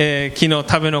ね、昨日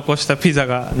食べ残したピザ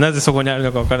がなぜそこにある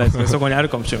のかわからないですけどそこにある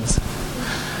かもしれません。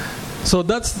 So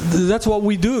that's what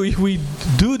we do if we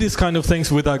do this kind of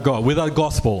things without God, without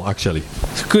gospel, actually.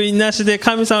 福音なしで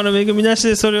神様の恵みなし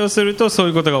でそれをするとそう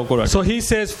いうことが起こるわけです。 So he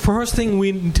says, first thing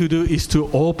we need to do is to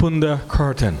open the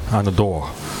curtain and the door,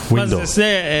 まず window, です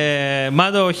ね、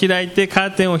窓を開いてカ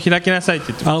ーテンを開きなさいって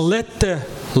言ってます。 and let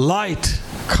the light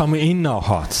come in our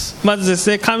hearts. まずです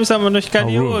ね、神様の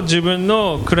光を自分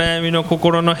の暗闇の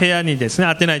心の部屋にですね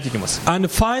当てないといけません。 And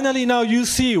finally now you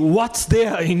see what's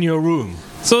there in your room.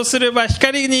 そうすれば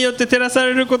光によって照らさ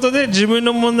れることで自分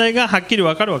の問題がはっきり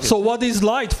分かるわけです。 So what is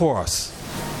light for us?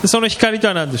 その光と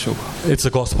は何でしょうか。 It's the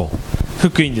gospel.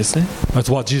 福音ですね。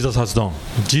 That's what Jesus has done.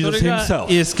 そ Jesus れが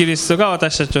himself. イエス・キリストが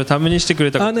私たちのためにしてく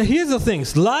れたこと。 And here's the thing.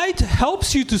 Light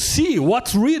helps you to see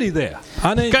what's really there.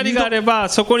 And 光があれば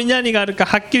そこに何があるか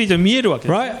はっきりと見えるわけ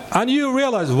です。 right? And you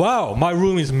realize, wow, my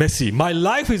room is messy. My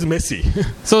life is messy.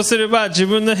 そうすれば自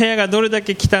分の部屋がどれだ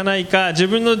け汚いか、自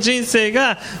分の人生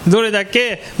がどれだ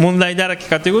け問題だらけ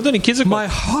かということに気づく。 My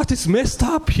heart is messed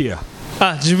up here.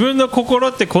 あ、自分の心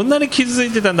ってこんなに傷つい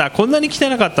てたんだ、こんなに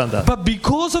汚かったんだ。 But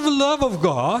because of the love of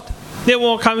God, で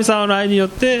も神様の愛によっ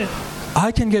て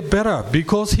I can get better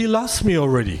because He loves me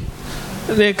already.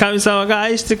 で神様が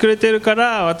愛してくれているか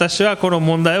ら私はこの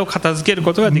問題を片付ける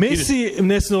ことができる。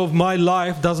 Messiness of my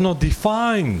life does not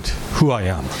define who I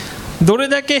am. どれ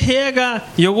だけ部屋が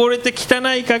汚れて汚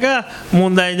いかが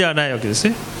問題ではないわけです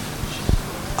ね。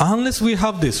 Unless we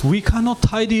have this, we cannot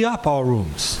tidy up our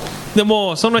rooms. で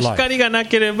もその光がな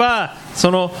ければそ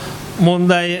の問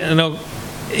題の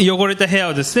汚れた部屋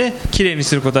をですねきれいに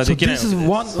することは So できないわ this け is です。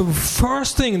 one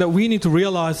first thing that we need to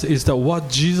realize is that what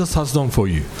Jesus has done for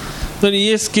you. 本当にイ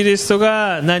エス・キリスト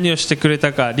が何をしてくれ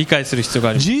たか理解する必要が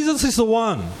あります。 Jesus is the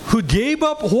one who gave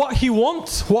up what he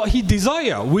wants, what he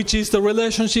desires, which is the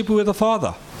relationship with the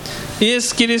Father. イエ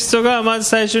ス・キリストがまず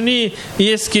最初にイ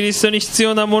エス・キリストに必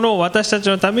要なものを私たち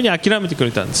のために諦めてく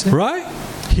れたんですね。 Right?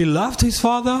 He loved his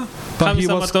Father, but he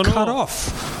was cut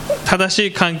off. 正し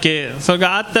い関係それ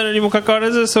があったのにもかかわ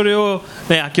らずそれを、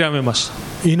諦めまし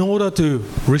た。 In order to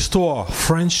restore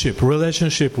friendship,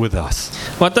 relationship with us.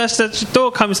 私たち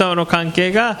と神様の関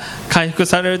係が回復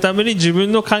されるために自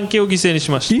分の関係を犠牲にし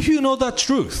ました。 If you know that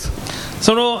truth,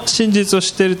 その真実を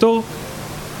知っていると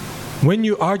when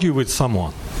you argue with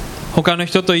someone, 他の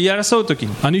人と言い争うとき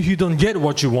に and if you don't get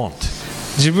what you want,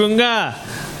 自分が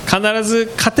必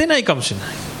ず勝てないかもしれない。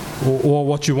 or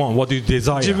what you want, what you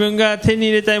自 desire, 分が手に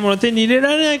入れたいものを手に入れ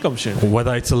られないかもしれない。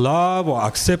 whether it's love or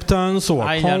acceptance or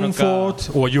愛なのか、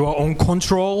 comfort or your own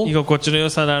control 居心地の良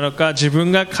さなのか、自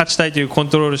分が勝ちたいというコン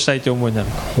トロールしたいという思いなの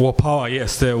か、 or power,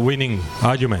 yes, the winning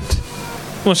argument.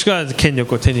 もしくは権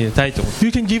力を手に入れたいと思う。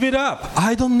 You can give it up.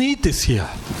 I don't need this here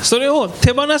それを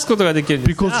手放すことができるん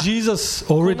です。 because あ Jesus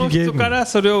こ already の人 gave か me. ら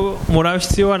それをもらう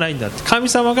必要はないんだって。神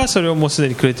様がそれをもうすで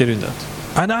にくれてるんだと。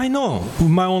 And I know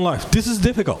in my own life, this is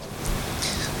difficult.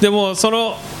 でもそ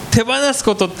の手放す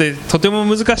ことってとても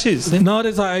難しいですね。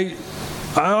 Nowadays, I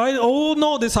all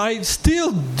know this. I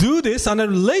still do this, and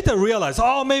then later realize,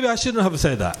 oh, maybe I shouldn't have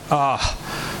said that.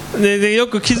 でよ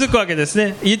く気づくわけです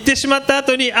ね。言ってしまった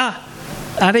後にあ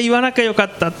れ言わなきゃよか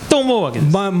ったと思うわけで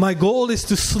す。 My goal is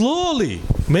to slowly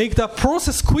make that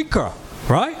process quicker,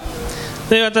 right?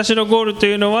 で私のゴールと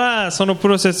いうのはそのプ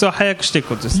ロセスを早くしていく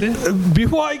ことですね。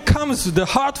 Before it comes, the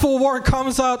hurtful word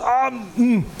comes out.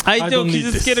 I 相手を don't need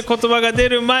傷つける this. 言葉が出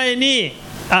る前に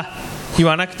言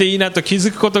わなくていいなと気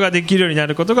づくことができるようにな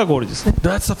ることがゴールですね。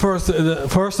 That's the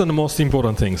first and the most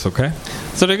important things, okay?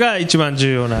 それが一番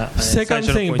重要な最 Second 初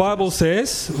のポイ thing, ント。 Bible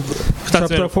says, 二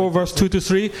つ目 chapter のポイ 4, ント verse 2 to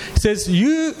 3, says,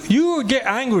 you get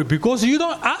angry because you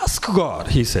don't ask God,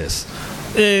 he says.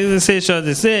 聖書は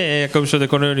ですね、ヤコブ書で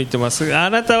このように言ってます。あ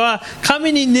なたは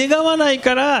神に願わない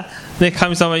から、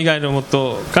神様以外のも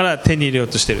とから手に入れよう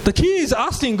としている。 The key is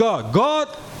asking God, God,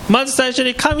 まず最初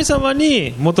に神様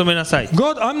に求めなさい。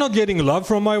 God, I'm not getting love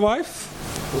from my wife.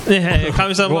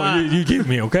 神様 Well, は you give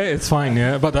me, okay? It's fine,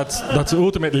 yeah. But that's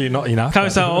ultimately not enough.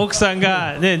 神様は奥さん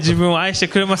が、自分を愛して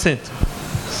くれませんと。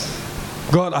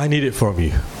 God, I need it from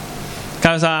you.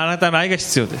 神様、あなたの愛が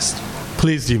必要です。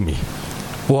 Please give me.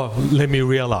 Well, let me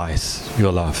realize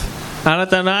your love. あな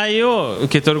たの愛を受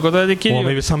け取ることができる Or よ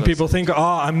う maybe に some people think,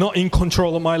 I'm not in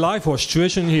control of my life or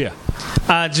situation here.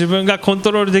 自分がコン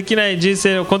トロールできない人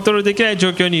生をコントロールできない状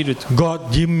況にいると。 God,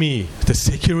 give me the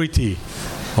security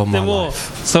of で my も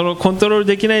life. そのコントロール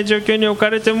できない状況に置か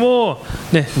れても、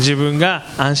自分が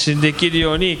安心できる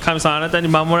ように神様あなたに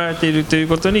守られているという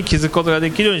ことに気づくことが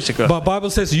できるようにしてください。 But Bible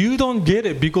says you don't get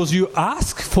it because you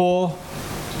ask for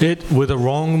it with the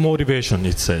wrong motivation,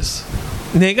 it says.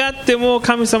 願っても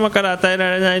神様から与え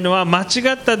られないのは間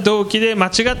違った動機で間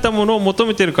違ったものを求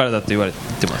めているからだと言っ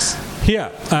てます。 Here,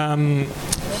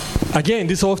 again,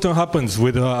 this often happens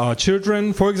with our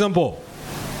children. For example,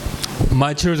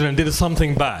 my children did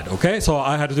something bad, okay? So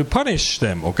I had to punish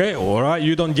them, okay? All right,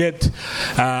 you don't get,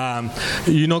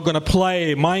 you're not going to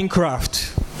play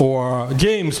Minecraft or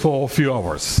games for a few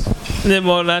hours. で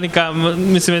も何か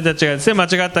娘たちがですね間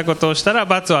違ったことをしたら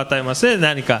罰を与えますね。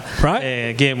何か、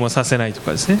Right? ゲームをさせないと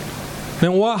かですね。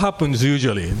Then what happens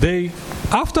usually?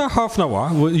 After half an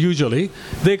hour, usually,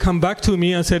 they come back to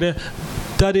me and say,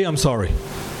 Daddy, I'm sorry.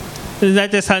 大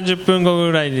体30分後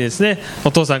ぐらいにですね、お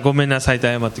父さんごめんなさいと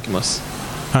謝ってきます。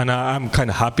And I'm kind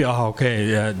of happy.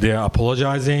 Okay, they're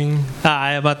apologizing.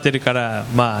 謝ってるから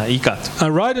まあいいかと。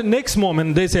And right the next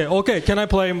moment, they say, Okay, can I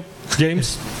play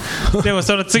games? でも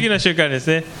その次の瞬間です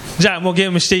ね、じゃあもうゲ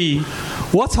ームしていい？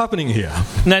 What's happening here?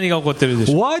 何が起こってるで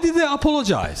しょう？ Why did they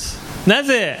apologize? な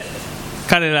ぜ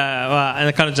彼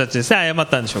女たちですね謝っ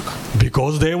たんでしょうか？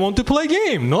 Because they want to play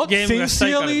game, not ゲームがした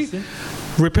いからで sincerely すね。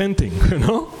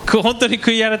repenting.本当に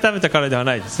悔い改めたからでは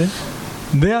ないですね。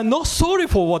They are not sorry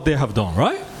for what they have done,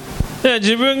 right?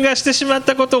 自分がしてしまっ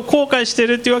たことを後悔してい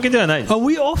るというわけではないです。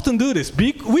We often do this.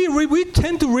 We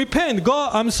tend to repent.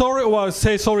 God, I'm sorry, or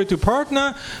say sorry to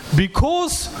partner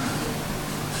because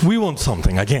we want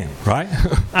something again, right?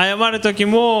 謝るとき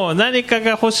も何か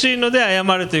が欲しいので謝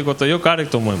るということよくある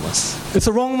と思います。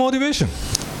It's a wrong motivation.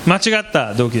 間違っ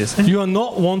た動機ですね。You are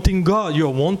not wanting God. You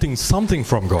are wanting something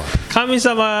from God. 神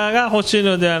様が欲しい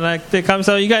のではなくて神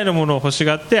様以外のものを欲し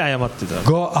がって謝っていた。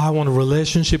 God, I want a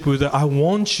relationship with you. I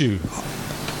want you.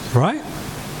 Right?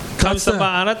 神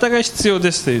様あなたが必要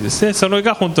ですというですね、それ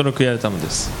が本当の悔い改めで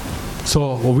す。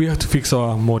So we have to fix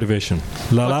our motivation.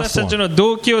 The 私 last たち one. の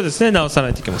動機をですね直さな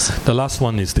いといけません。 The last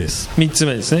one is this. 3つ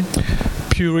目ですね。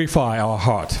Purify our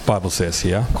heart. Bible says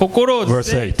here. 心をで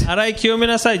すね Verse 8. 洗い清め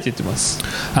なさいと言ってます。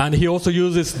 And he also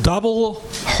uses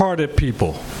double-hearted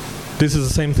people. This is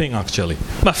the same thing actually.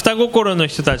 二心の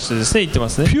人たちとですね言ってま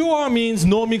すね。 Pure means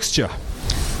no mixture.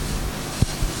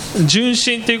 純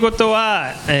真ということ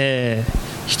は、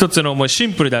一つの思いシ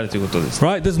ンプルであるということです。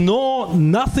 Right? There's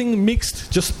nothing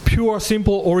mixed. Just pure,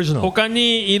 simple, original. 他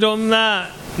にいろんな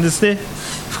ですね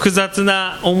複雑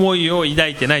な思いを抱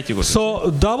いてないということです。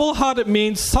 So double-hearted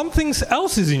means something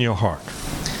else is in your heart.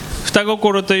 二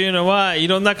心というのはい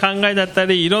ろんな考えだった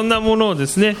りいろんなものをで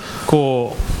すね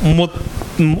こう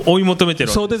追い求めてい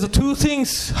るわ So けです。 there's two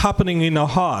things happening in our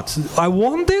hearts. I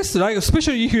want this, right?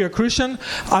 Especially if you're a Christian.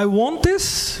 I want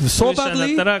this ク so リスチャンだっ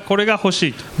badly. たらこれが欲し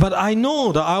いと。 But I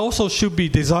know that I also should be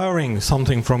desiring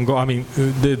something from God. I mean,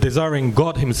 desiring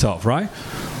God Himself, right?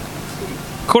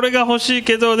 これが欲しい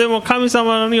けどでも神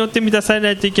様によって満たされ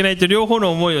ないといけないと両方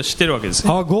の思いを知ってるわけです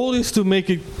ね。 Our goal is to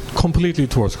make it completely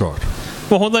towards God.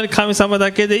 もう本当に神様だ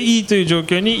けでいいという状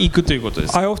況に行くということで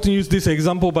す。 I often use this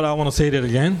example, but I want to say it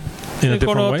again in a で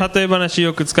こ different の way. 例え話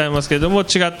よく使いますけれども違っ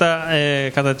た、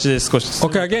形で少し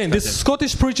Okay, again, this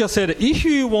Scottish preacher said, if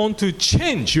you want to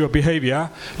change your behavior,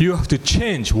 you have to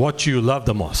change what you love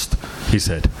the most, he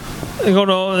said. こ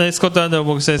のスコットランドの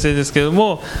牧師先生ですけれど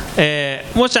も、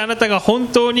もしあなたが本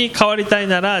当に変わりたい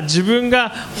なら自分が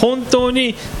本当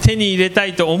に手に入れた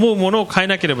いと思うものを変え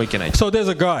なければいけない。 So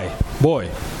there's a boy,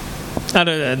 あ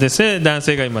るですね男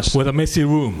性がいました。 with a messy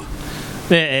room.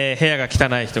 で、部屋が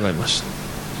汚い人がいまし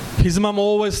た。 His mom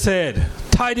always said,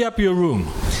 tidy up your room.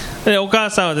 でお母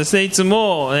さんはですねいつ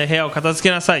も部屋を片付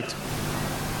けなさいと。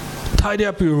 Tidy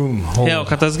up your room. 部屋を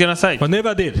片付けなさい。 But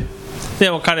never did. で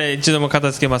も彼一度も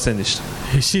片付けませんでした。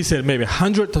 She said maybe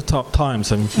 100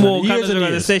 times and もう years 彼 and 女が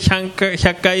years. ですね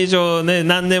100回以上ね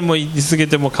何年も言い続け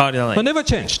ても変わりない。 But never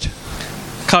changed.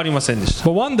 変わりませんでした。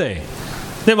 But one day,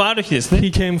 でもある日ですね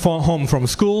he came home from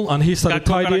school and he 学 started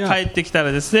校から tidying 帰 up. ってきた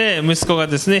らですね息子が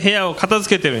ですね部屋を片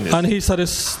付けてるんです。 And he started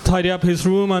tidying up his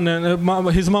room and then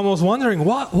his mom was wondering,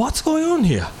 what's going on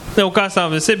here? でお母さん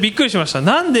はですねびっくりしました。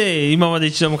なんで今まで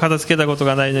一度も片付けたこと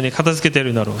がないのに片付けて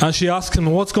るんだろう。 And she asked him,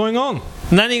 what's going on?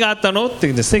 何があったのっ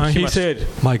てですね聞 And き he ました。 said,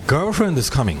 my girlfriend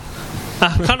is coming.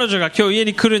 彼女が今日家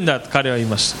に来るんだと彼は言い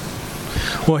まし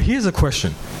た。 Well, here's a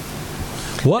question.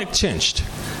 What changed?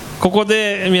 ここ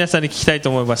で皆さんに聞きたい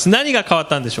と思います。何が変わっ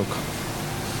たんでしょうか。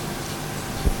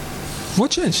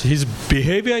 What changed? His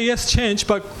behavior, yes, changed,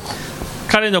 but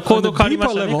彼の行動変わりま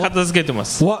したね。片付けてま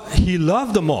す。 what he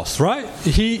loved the most, right?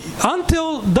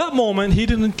 Until that moment, he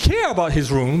didn't care about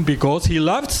his room because he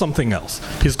loved something else,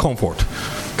 his comfort.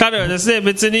 彼はですね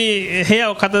別に部屋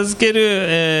を片付け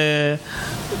る、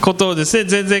ことをですね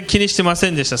全然気にしてませ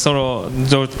んでした。その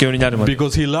状況になるまで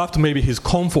Because he loved maybe his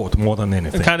comfort more than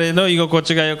anything. 彼の居心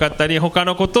地が良かったり他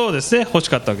のことをですね欲し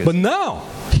かったわけで But す。 now,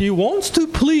 he wants to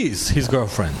please his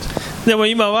girlfriend. でも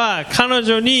今は彼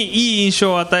女にいい印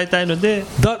象を与えたいので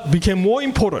That became more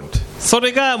important, そ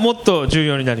れがもっと重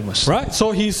要になりました。 right?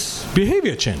 So his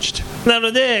behavior changed. な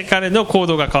ので彼の行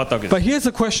動が変わったわけで But here's the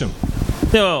question.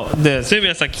 す。でもですね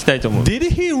皆さん聞きたいと思う。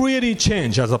 Did he really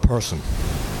change as a person?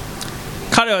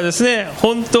 彼はですね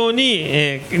本当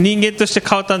に、人間として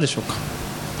変わったんでしょうか。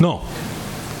 No.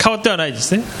 変わってはないで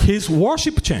すね。 His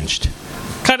worship changed.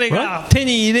 彼が手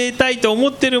に入れたいと思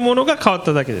っているものが変わっ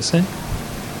ただけですね。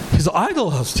 His idol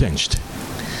has changed.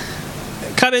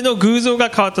 彼の偶像が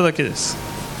変わっただけです。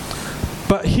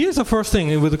 But here's the first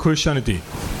thing with Christianity.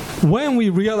 When we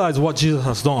realize what Jesus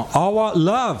has done, our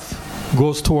love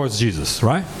goes towards Jesus,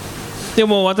 right? で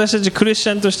も私たちクリスチ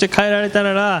ャンとして変えられた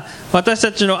なら、私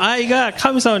たちの愛が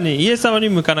神様に、イエス様に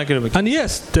向かなければいけない。 And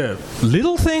yes, the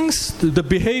little things, the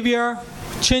behavior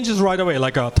changes right away,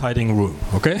 like a tidying room,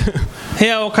 okay? 部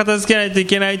屋を片付けないとい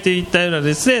けないといったような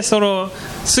ですね、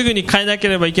すぐに変えなけ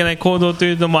ればいけない行動と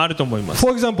いうのもあると思います。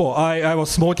 For example, I was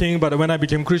smoking, but when I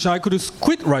became Christian, I could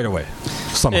quit right away.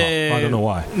 Somehow, I don't know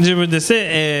why. 自分です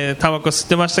ね、タバコ吸っ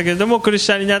てましたけれども、クリス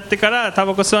チャンになってからタ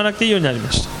バコ吸わなくていいようになりま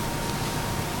した。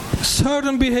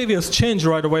 Certain behaviors change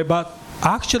right away, but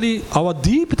actually our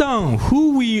deep down,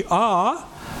 who we are,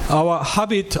 our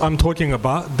habit I'm talking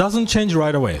about, doesn't change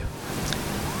right away.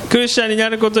 クリスチャンにな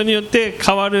ることによって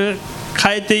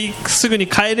すぐに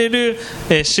変えれる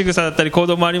仕草だったり行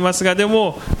動もありますが、で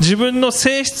も自分の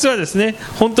性質はですね、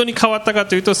本当に変わったか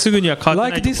というとすぐには変わっ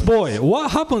てないと思います。 Like this boy,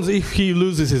 what happens if he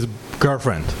loses his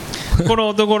girlfriend? この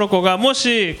男の子がも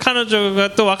し彼女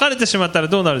と別れてしまったら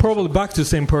どうなるでしょう。 Probably back to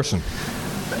the same person.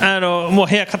 もう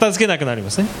部屋片付けなくなりま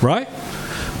すね。 Right?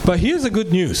 But here's the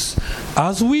good news.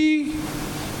 As we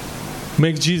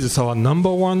make Jesus our number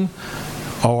one,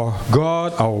 our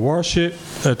God, our worship,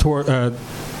 toward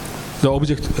the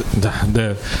object,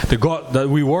 the God that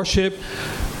we worship,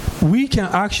 we can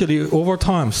actually over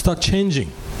time start changing.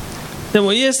 で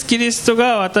もイエス・キリスト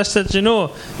が私たちの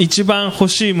一番欲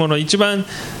しいもの、一番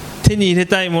手に入れ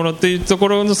たいものというとこ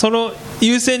ろのその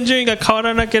優先順位が変わ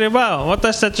らなければ、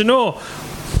私たちの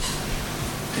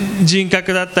人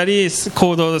格だったり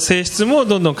行動性質も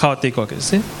どんどん変わっていくわけで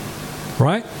すね。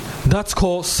 Right? That's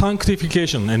called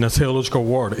sanctification in a theological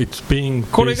word. It's being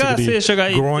これが聖書が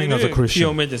basically 言っ growing て as い a る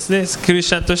清 Christian. めですね。クリス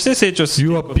チャンとして成長す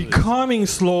る You とい are うことです。 becoming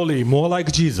slowly more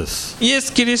like Jesus. イエ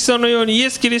ス・キリストのようにイエ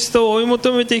ス・キリストを追い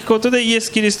求めていくことでイエ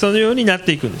ス・キリストのようになっ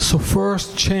ていくんです。 So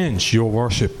first change your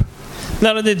worship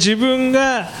なので自分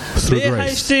が礼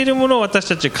拝しているものを私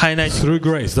たちは変えないと。 through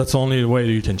grace. That's the only way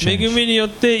you can 恵 change. みによっ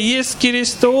てイエス・キリ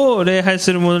ストを礼拝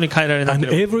するものに変えられな And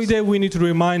ければ。 every day we need to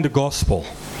remind the gospel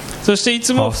そしてい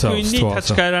つも福音に立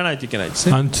ち返らないといけないです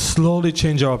ね。 and slowly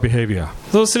change our behavior.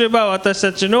 そうすれば私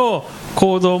たちの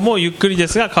行動もゆっくりで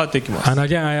すが変わっていきます。 And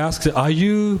again, I ask, are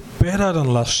you better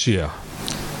than last year?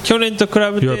 去年と比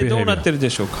べてどうなっているで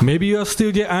しょうか。 Maybe you are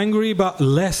still get angry, but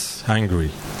less angry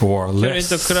or 去年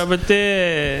less. と比べ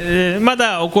てま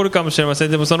だ怒るかもしれませ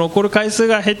ん。でもその怒る回数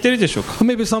が減っているでしょうか。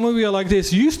 Maybe some of you are like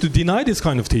this. You used to deny this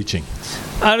kind of teaching.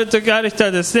 ある時ある人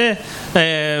はですね、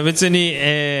別に、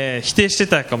否定して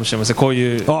たかもしれません。こう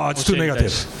いうああちょっとネガティブ教えに対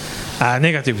して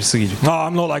ネガティブすぎる。 No,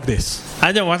 I'm not like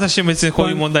this. でも私も別にこう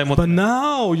いう問題持って But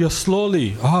now you're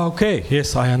slowly, okay,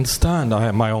 yes, I understand. I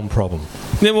have my own problem.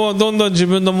 でもどんどん自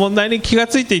分の問題に気が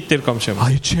ついていってるかもしれま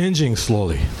せん。 Are you changing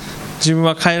slowly? 自分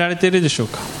は変えられているでしょう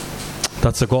か。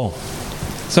 That's the goal.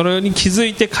 それに気づ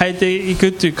いて変えていく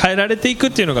っていう、変えられていく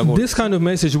っていうのがゴール。 This kind of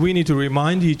message we need to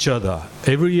remind each other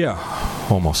every year,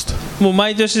 almost. もう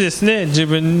毎年ですね、自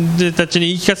分たちに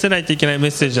言い聞かせないといけないメ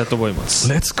ッセージだと思います。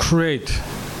 Let's create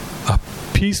a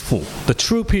peaceful, the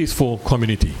true peaceful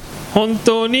community. 本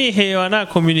当に平和な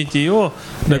コミュニティを、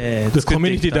 The 作って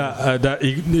い community きたい。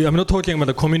 I'm not talking about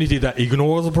the community that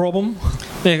ignores the problem.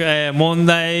 で問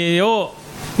題を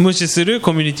無視する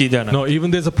コミュニティではない。 No, even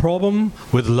there's a problem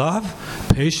with love,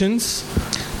 patience.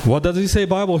 What does it say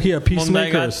Bible here? 問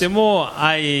題があっ Peacemakers. ても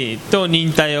愛と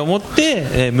忍耐を持っ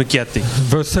て向き合っていく。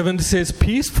 Verse 7 says,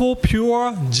 peaceful,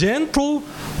 pure, gentle,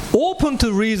 open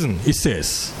to reason, it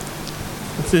says.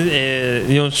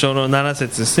 4章の7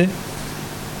節ですね。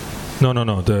No,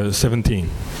 the 17.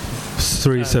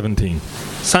 3:17.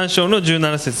 3章の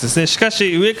17節ですね。しか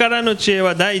し上からの知恵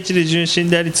は第一で純真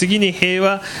であり、次に平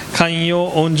和、寛容、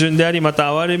温順であり、ま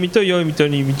た憐れみと良い人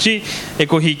に満ち、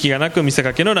ごひいきがなく見せ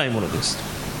かけのないものです。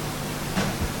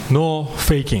 No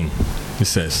faking, it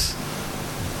says.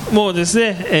 もうです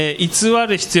ね、偽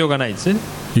る必要がないですね。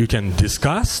 You can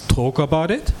discuss, talk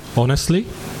about it, honestly.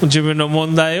 自分の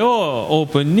問題をオー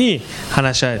プンに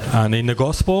話し合える。 And in the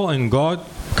gospel, and God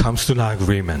comes to an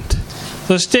agreement.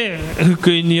 そして福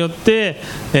音によって、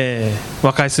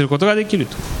和解することができる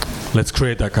と。 Let's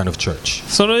create that kind of church.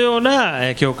 そのよう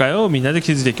な教会をみんなで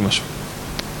築いていきましょ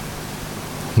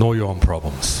う。 Know your own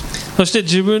problems. そして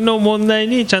自分の問題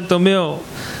にちゃんと目を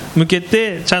向け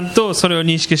て、ちゃんとそれを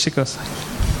認識してください。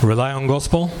 Rely on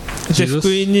gospel, そして福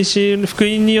Jesus,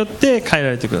 音によって変え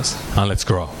られてください。 and let's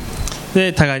grow.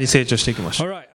 で互いに成長していきましょう。